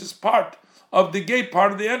 because which is part of the gate,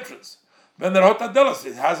 part of the entrance. When the hotadelas,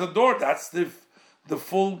 it has a door, that's the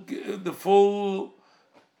full door,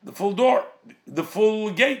 the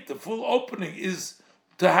full gate, the full opening is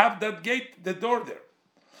to have that gate, the door there.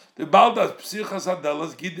 The baldas psichas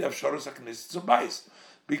hadelas gid efsharos haknesis zubayis,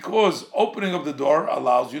 because opening of the door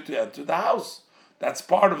allows you to enter the house. That's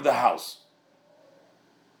part of the house.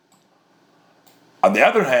 On the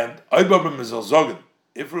other hand,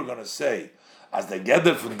 if we're going to say, as the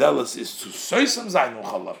geder from delas is to soisam zayin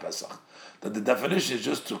uchala pesach, that the definition is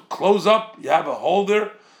just to close up, you have a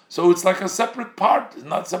holder, so it's like a separate part, it's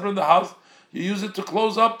not separate in the house, you use it to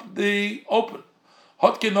close up the open.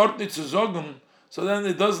 Hotkin ortni zu zogen, so then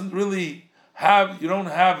it doesn't really have, you don't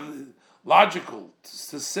have logical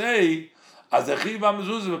to say, as the chiv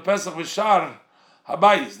ha-mezuzah v'pesach v'shar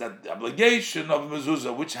habayis, that the obligation of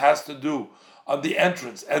mezuzah, which has to do on the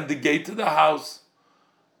entrance and the gate to the house,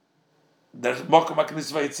 there's mokem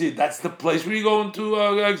haknis vayitzi, that's the place where you go into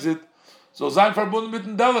exit. So zayin verbunden mit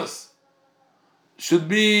den delas should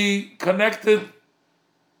be connected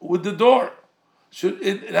with the door. Should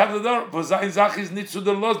it have the door? For zayin zachis nit zu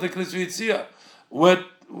der los the knis vayitziah,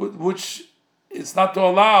 which it's not to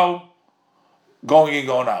allow going in and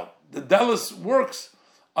going out. The delas works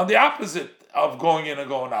on the opposite of going in and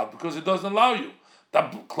going out because it doesn't allow you.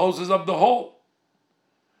 That closes up the hole.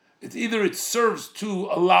 It's either it serves to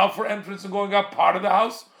allow for entrance and going out part of the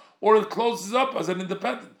house, or it closes up as an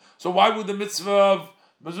independent. So why would the mitzvah of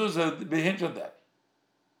mezuzah be hinged on that?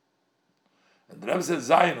 And the Rebbe says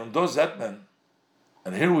Zayin on those etnen,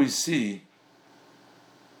 and here we see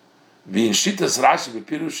in Shitas Rashi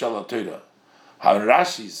b'Pirush Shel HaTorah, how in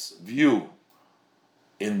Rashi's view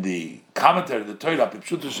in the commentary of the Torah,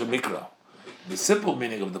 Pipshuto Shemikra, the simple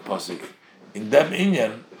meaning of the pasuk, in this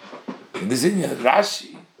inyan,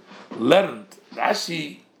 Rashi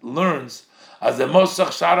learns as the Mosach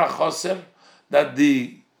Shara Choser, that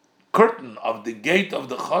the curtain of the gate of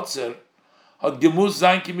the Chotzer had gemuz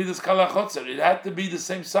zayin kimidas kala Chotzer. It had to be the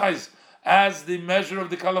same size as the measure of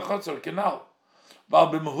the kala Chotzer canal.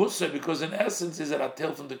 Because in essence is a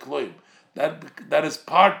tail from the kloim. That is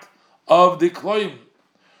part of the kloim.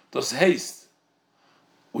 Das haste,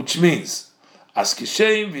 which means as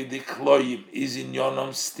kishem with the kloim is in yonom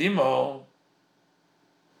stimo,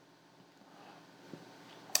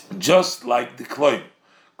 just like the kloim.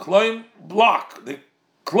 Kloim block, they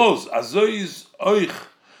close. Azois oich,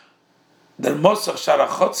 the mosach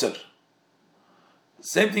sharachotzer.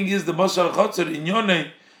 Same thing is the mosach sharachotzer in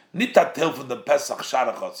yonei, nita tel from the pesach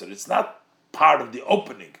sharachotzer. It's not part of the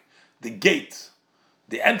opening, the gate,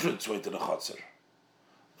 the entrance way to the chotzer,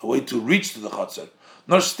 the way to reach to the chotzer.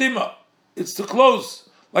 Nor stima, it's to close,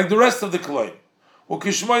 like the rest of the kloim.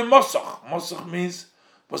 Ukishmoy mosach. Mosach means,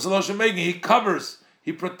 he covers,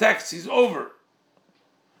 he protects, he's over.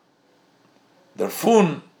 Der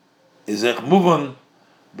Fun is moving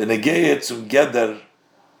benegeet zum Geder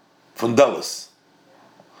von Delas.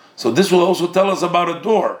 So this will also tell us about a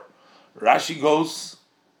door. Rashi goes,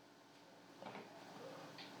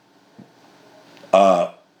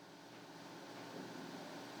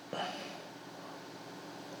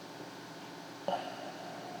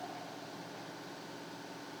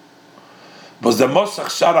 was the Mosach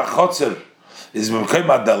Shara Chotzer is Mekayim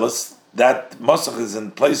Adelas, that Mosach is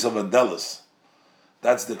in place of a Delas.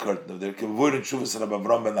 That's the curtain of the Kivur and Shuvas Rabbi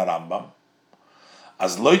Avram ben Arambam.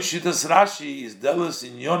 As Loit Shitas Rashi is Delas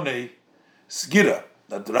in Yonei Sgira,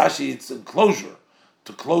 that Rashi it's enclosure,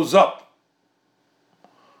 to close up.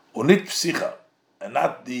 Unit Psicha. and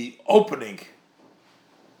not the opening.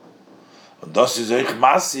 Und das ist euch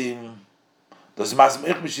Masim. Das Masim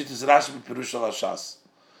ich Mishitas Rashi mit Pirush al Hashas.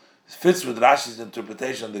 It fits with Rashi's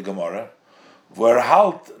interpretation of the Gemara, where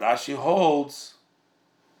Rashi holds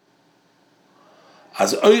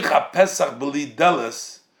as euch a Pesach beli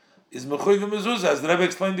delis is mechuyev mezuzah, as the Rebbe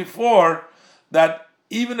explained before, that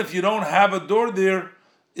even if you don't have a door there,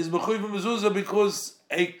 is mechuyev mezuzah, because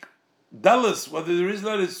a delis, whether there is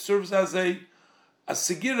or not, it serves as a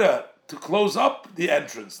segira to close up the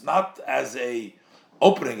entrance, not as a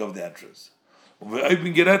opening of the entrance.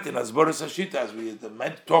 As Boris Hashita, as we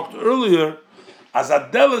talked earlier, as a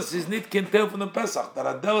delis is not kentel from the Pesach, that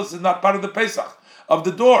a delis is not part of the Pesach, of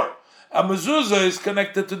the door. A mezuzah is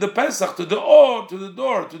connected to the Pesach, to the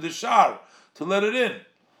door, to the shar, to let it in.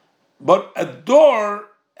 But a door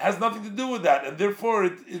has nothing to do with that, and therefore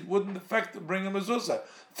it wouldn't affect to bring a mezuzah.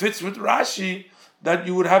 Fits with Rashi that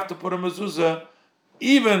you would have to put a mezuzah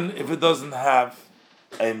even if it doesn't have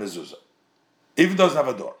a mezuzah, if it doesn't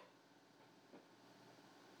have a door.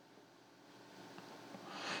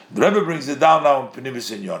 The Rebbe brings it down now in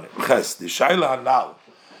Penimis in Yonim. Ches, the Shaila Hanal,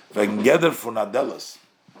 wegen Geder von Adelas.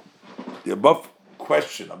 The above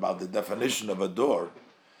question about the definition of a door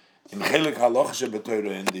in Chelik Halacha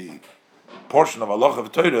B'Torah, in the portion of Halacha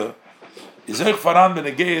B'Torah, is euch voran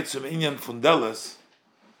benegeit zum Inyan von Delas,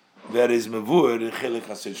 wer is mevuer in Chelik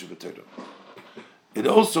Hasid B'Torah. It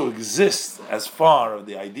also exists as far as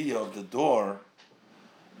the idea of the door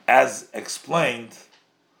as explained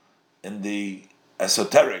in the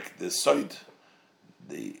esoteric, the Sod,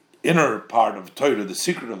 the inner part of Torah, the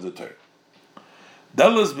secret of the Torah.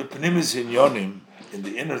 Delas b'pnimis inyonim, in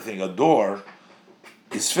the inner thing, a door,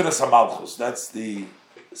 is Sfiras HaMalchus. That's the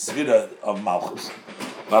Sfira of Malchus.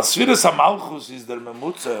 Now Sfiras HaMalchus is the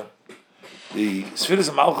Memutza. The Sfiras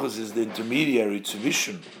HaMalchus is the intermediary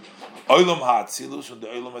tzivishon Olam HaAtzilus and the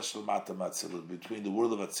Olam HaShalmatam HaAtzilus, between the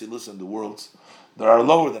world of Atzilus and the worlds that are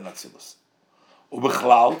lower than Atzilus.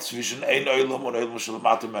 Ubechlal tzivishon ein Olam and Olam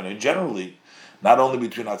HaShalmatam, and generally, not only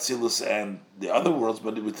between Atzilus and the other worlds,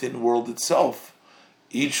 but within the world itself.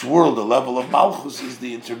 Each world, the level of Malchus, is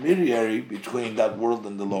the intermediary between that world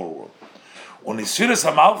and the lower world. On the Sfiras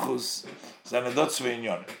HaMalchus, in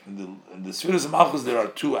the Sfiras HaMalchus, there are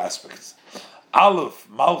two aspects. Aleph,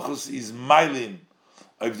 Malchus is Mailin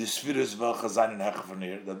of the Sfiras Velchazayin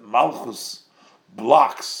Hechavanir, that Malchus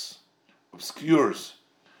blocks, obscures,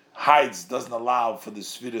 hides, doesn't allow for the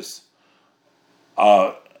Sfiras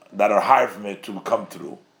that are higher from it to come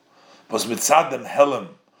through. But mitzadem Helem,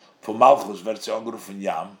 for Malchus, von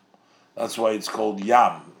Yam. That's why it's called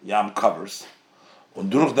Yam. Yam covers.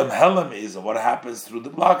 Und durch dem Helm is, and what happens through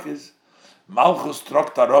the block is, Malchus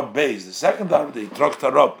trokt harab beis. The second part, he trokt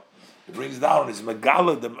harab. It brings down, is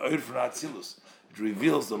Megala dem Oir von Atzilus. It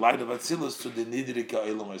reveals the light of Atzilus to the Nidrika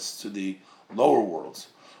Eilumis, to the lower worlds.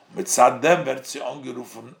 Mitzad dem wird sie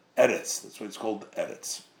angerufen Eretz. That's why it's called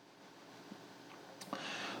Eretz.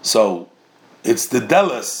 So, it's the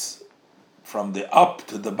Delis, from the up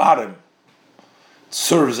to the bottom,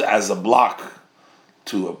 serves as a block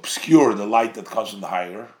to obscure the light that comes from the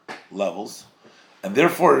higher levels, and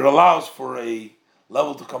therefore it allows for a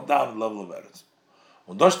level to come down, a level of Eretz.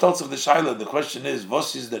 When Dosh tells of the Shaila, the question is,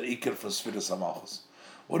 what is the Iker for Sfiras HaMalchus?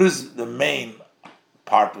 What is the main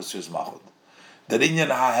part of Sfiras HaMalchus? The Inyan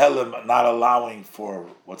HaHelem not allowing for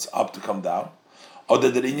what's up to come down, or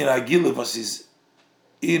the Inyan HaGile, what is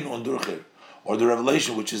in Undurchir, or the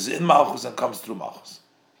revelation which is in Malchus and comes through Malchus.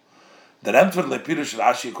 The answer lepirush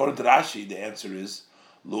Rashi, according to Rashi, the answer is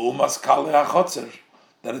Lu'umas Kale HaChotzer,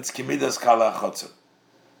 that it's Kimidas Kale HaChotzer.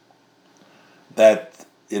 That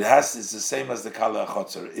it's the same as the Kale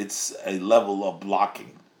HaChotzer. It's a level of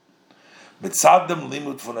blocking. Mitzadem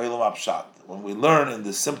limud von Olam HaPshat. When we learn in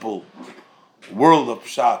the simple world of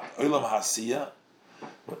Pshat, Olam HaSiyah,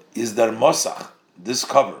 is there Mosach, this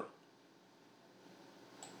cover,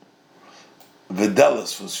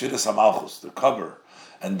 Videlis from Sfiras HaMalchus, the cover,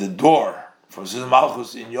 and the door from Sfiras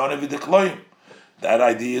HaMalchus in Yonev the Kloim. That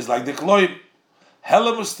idea is like the Kloim.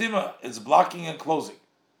 Hela Mustima, it's blocking and closing.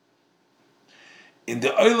 In the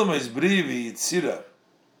Olam is Brivi Yitzira,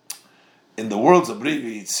 in the worlds of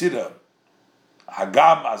Brivi Yitzira,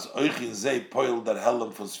 Hagam as Oichin Zei Poil that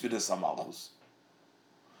Helam from Sfiras HaMalchus.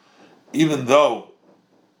 Even though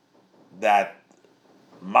that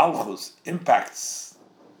Malchus impacts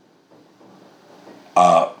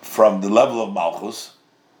from the level of Malchus,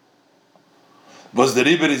 was the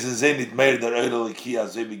river is in Zenit Meir der Eirelikia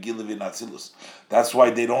Zebi Gilevin Atzilus. That's why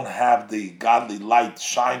they don't have the godly light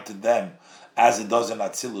shine to them as it does in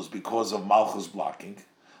Atzilus, because of Malchus blocking,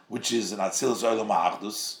 which is in Atzilus Olam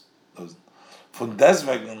HaAchdus. Von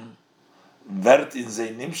deswegen Vert in ze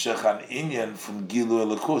nimshach an inyan from Gilu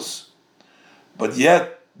Elikus. But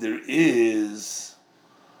yet there is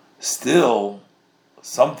still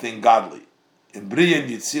something godly. In Bria and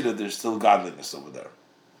Yitzira, there's still godliness over there,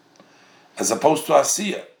 as opposed to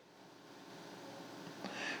Asiya.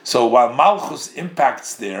 So while Malchus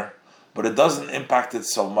impacts there, but it doesn't impact it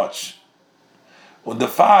so much. Und the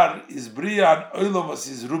far is Bria and Olam was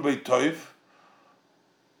is Rubei Toiv.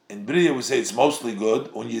 In Bria we say it's mostly good.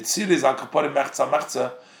 Und Yitzira is Al Kapori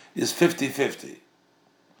Mechza is 50-50.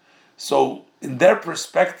 So in their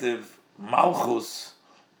perspective, Malchus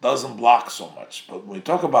doesn't block so much. But when we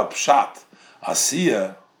talk about Pshat,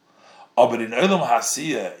 Asiya, but in Olam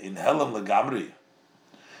Hasiya, in Helam Legamri,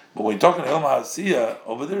 but when we talk in Olam Hasiya,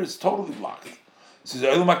 over there it's totally blocked. It's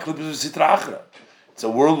a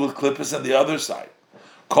world with klippas on the other side.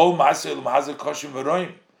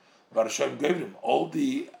 All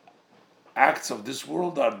the acts of this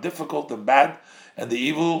world are difficult and bad, and the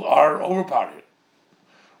evil are overpowering.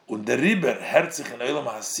 Und der Riber hört sich in Olam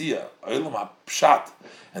Hasiya, Olam HaPshat,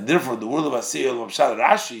 and therefore the world of Hasiya, Olam HaPshat,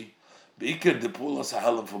 Rashi, Beikir de Pulas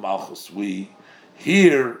HaHelam for Malchus. We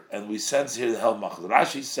hear and we sense here the Hel Malchus.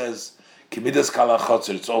 Rashi says, Kimidas Kala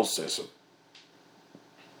Chotzer, it's all says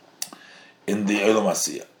in the Olam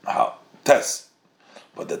Hasiya. How? Test.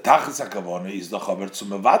 But the Tachlis HaKavona is the Chaber zu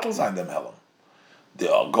Mevatel sein dem Helam. The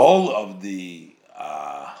goal of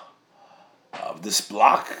this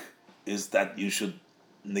block is that you should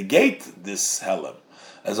negate this Helam.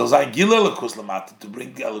 As Ozayin Gil Elikus Lamata, to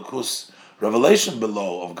bring Elikus revelation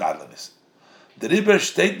below of godliness. The Riber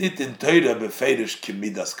steht nicht in Teure befeirish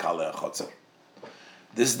Kimidas Kala Chotzer.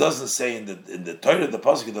 This doesn't say in the Torah, the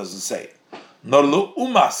Pasuk doesn't say. Nor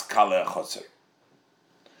Lu'umas Kala Chotzer.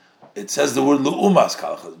 It says the word Lu'umas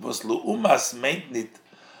Kala Chotzer. Was Lu'umas meint nicht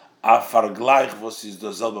a Vergleich, was is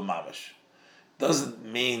the selbe Mamish. Doesn't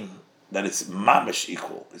mean that it's Mamish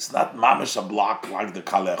equal. It's not Mamish a block like the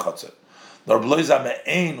Kala Chotzer. Nor Bloiza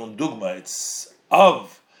Me'ein und Dugma. It's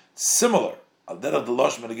similar. Al derech the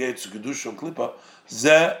Losh Menegei to Kedusha Klippa.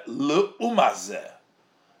 Ze Lu'umas Ze.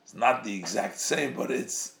 It's not the exact same, but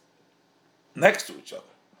it's next to each other.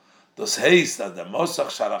 Das heißt that the Mosach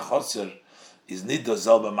Shara Chotzer is nicht the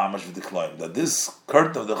selbe Mamash with the Kloim. That this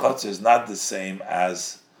curtain of the Chotzer is not the same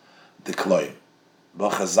as the Kloim.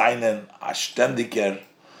 Welche seinen a ständiger,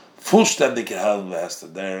 vollständiger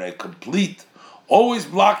Helmwester. They're a complete, always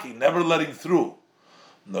blocking, never letting through.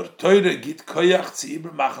 Nor Teure git koyach zu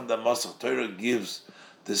übermachen der Mosach. Teure gives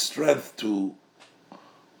the strength to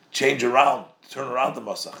change around, turn around the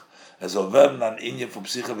Mosach. As overn an inyan from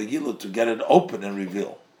Psicha Vegilu, to get it open and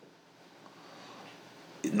reveal.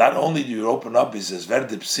 Not only do you open up, he says,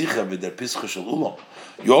 Verde Psicha with their Pischa Shel Ulam.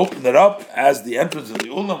 You open it up as the entrance of the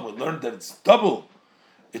Ulam. We learned that it's double.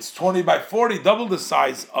 It's 20 by 40, double the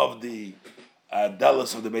size of the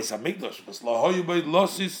Delos of the Beis HaMikdash.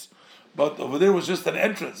 But over there was just an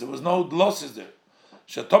entrance. There was no losses there.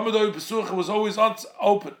 Shatomedoy Pesucha was always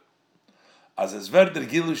open. As es Verde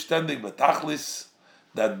Gilu ständig betachlis,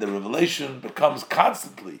 that the revelation becomes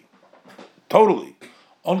constantly, totally,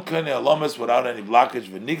 onkene alamas, without any blockage.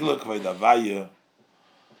 V'nigla k'vaydavaya,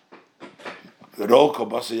 v'rol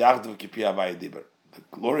k'basa yachdav kipi havaya diber. The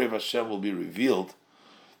glory of Hashem will be revealed,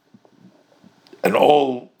 and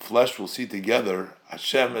all flesh will see together.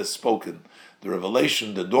 Hashem has spoken. The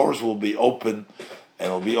revelation, the doors will be open,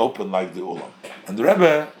 and will be open like the Ulam. And the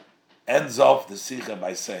Rebbe ends off the Sikha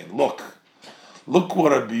by saying, look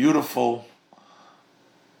what a beautiful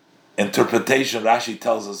interpretation Rashi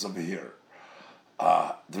tells us over here.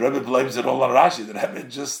 The Rebbe blames it all on Rashi. The Rebbe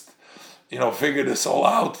just, figured this all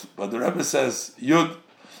out. But the Rebbe says, Yud,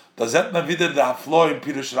 dazet na wieder the haflo in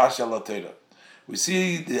Pirush Rashi ala Torah. We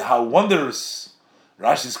see how wondrous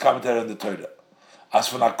Rashi's commentary on the Torah. As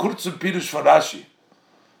from a kurtzum Pirush from Rashi,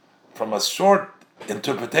 from a short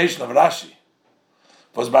interpretation of Rashi,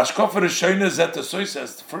 was Bashkofer Shoyne Zeta Soy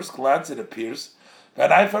says, at first glance it appears, a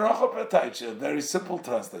very simple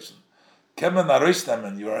translation.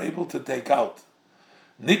 And you are able to take out.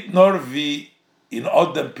 Nit nor vi in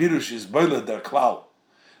Odem Pirush is boiler der Klau.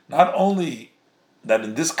 Not only that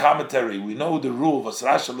in this commentary we know the rule of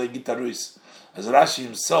Rashi le Gitaruis, as Rashi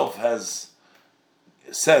himself has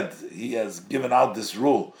said, he has given out this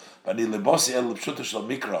rule. I've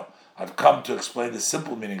come to explain the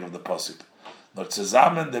simple meaning of the pasuk. Not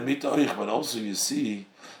zusammen damit euch, but also you see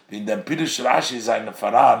in the Pirush Rashi seine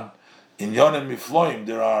Faran in Yonim Mifloim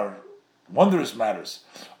there are wondrous matters.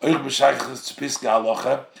 Euch b'shaychus zu Piske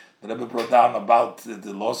Halacha, the Rebbe brought down about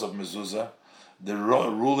the laws of mezuzah, the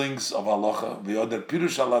rulings of Halacha, the other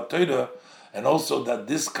Pirush ala Torah, and also that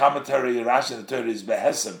this commentary Rashi in the Torah is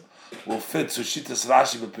behesem will fit Sushitas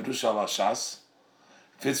Rashi Bepirush al Shas,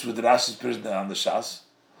 fits with Rashi's Pirush on the Shas.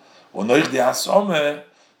 Und euch die Hasome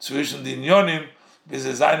zwischen den Inyonim, bis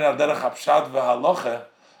sie sein al derech Pshat v'Haloche,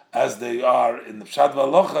 as they are in the Pshat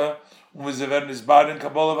v'Haloche, und sie werden isbar in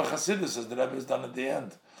Kabbalah v'Chasidus, as the Rebbe has done at the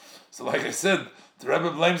end. So like I said, the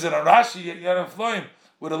Rebbe blames it on Rashi, Yonim Floim,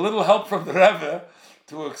 with a little help from the Rebbe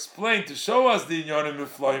to explain, to show us the Yonim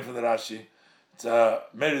Floim from the Rashi. It's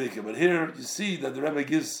Meridike. But here you see that the Rebbe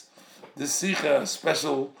gives this Sikha a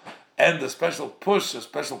special end, a special push, a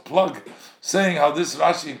special plug, saying how this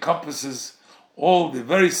Rashi encompasses all the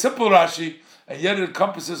very simple Rashi, and yet it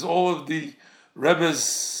encompasses all of the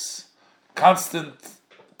Rebbe's constant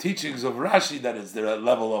teachings of Rashi, that is the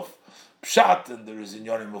level of Pshat, and there is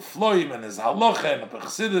Inyonim Ufloim, and there's Halocha, and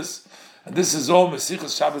Pechsidus, and this is all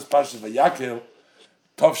Mesichas Shabbos Parshas Vayakel,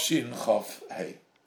 Tovshin Chof Hey.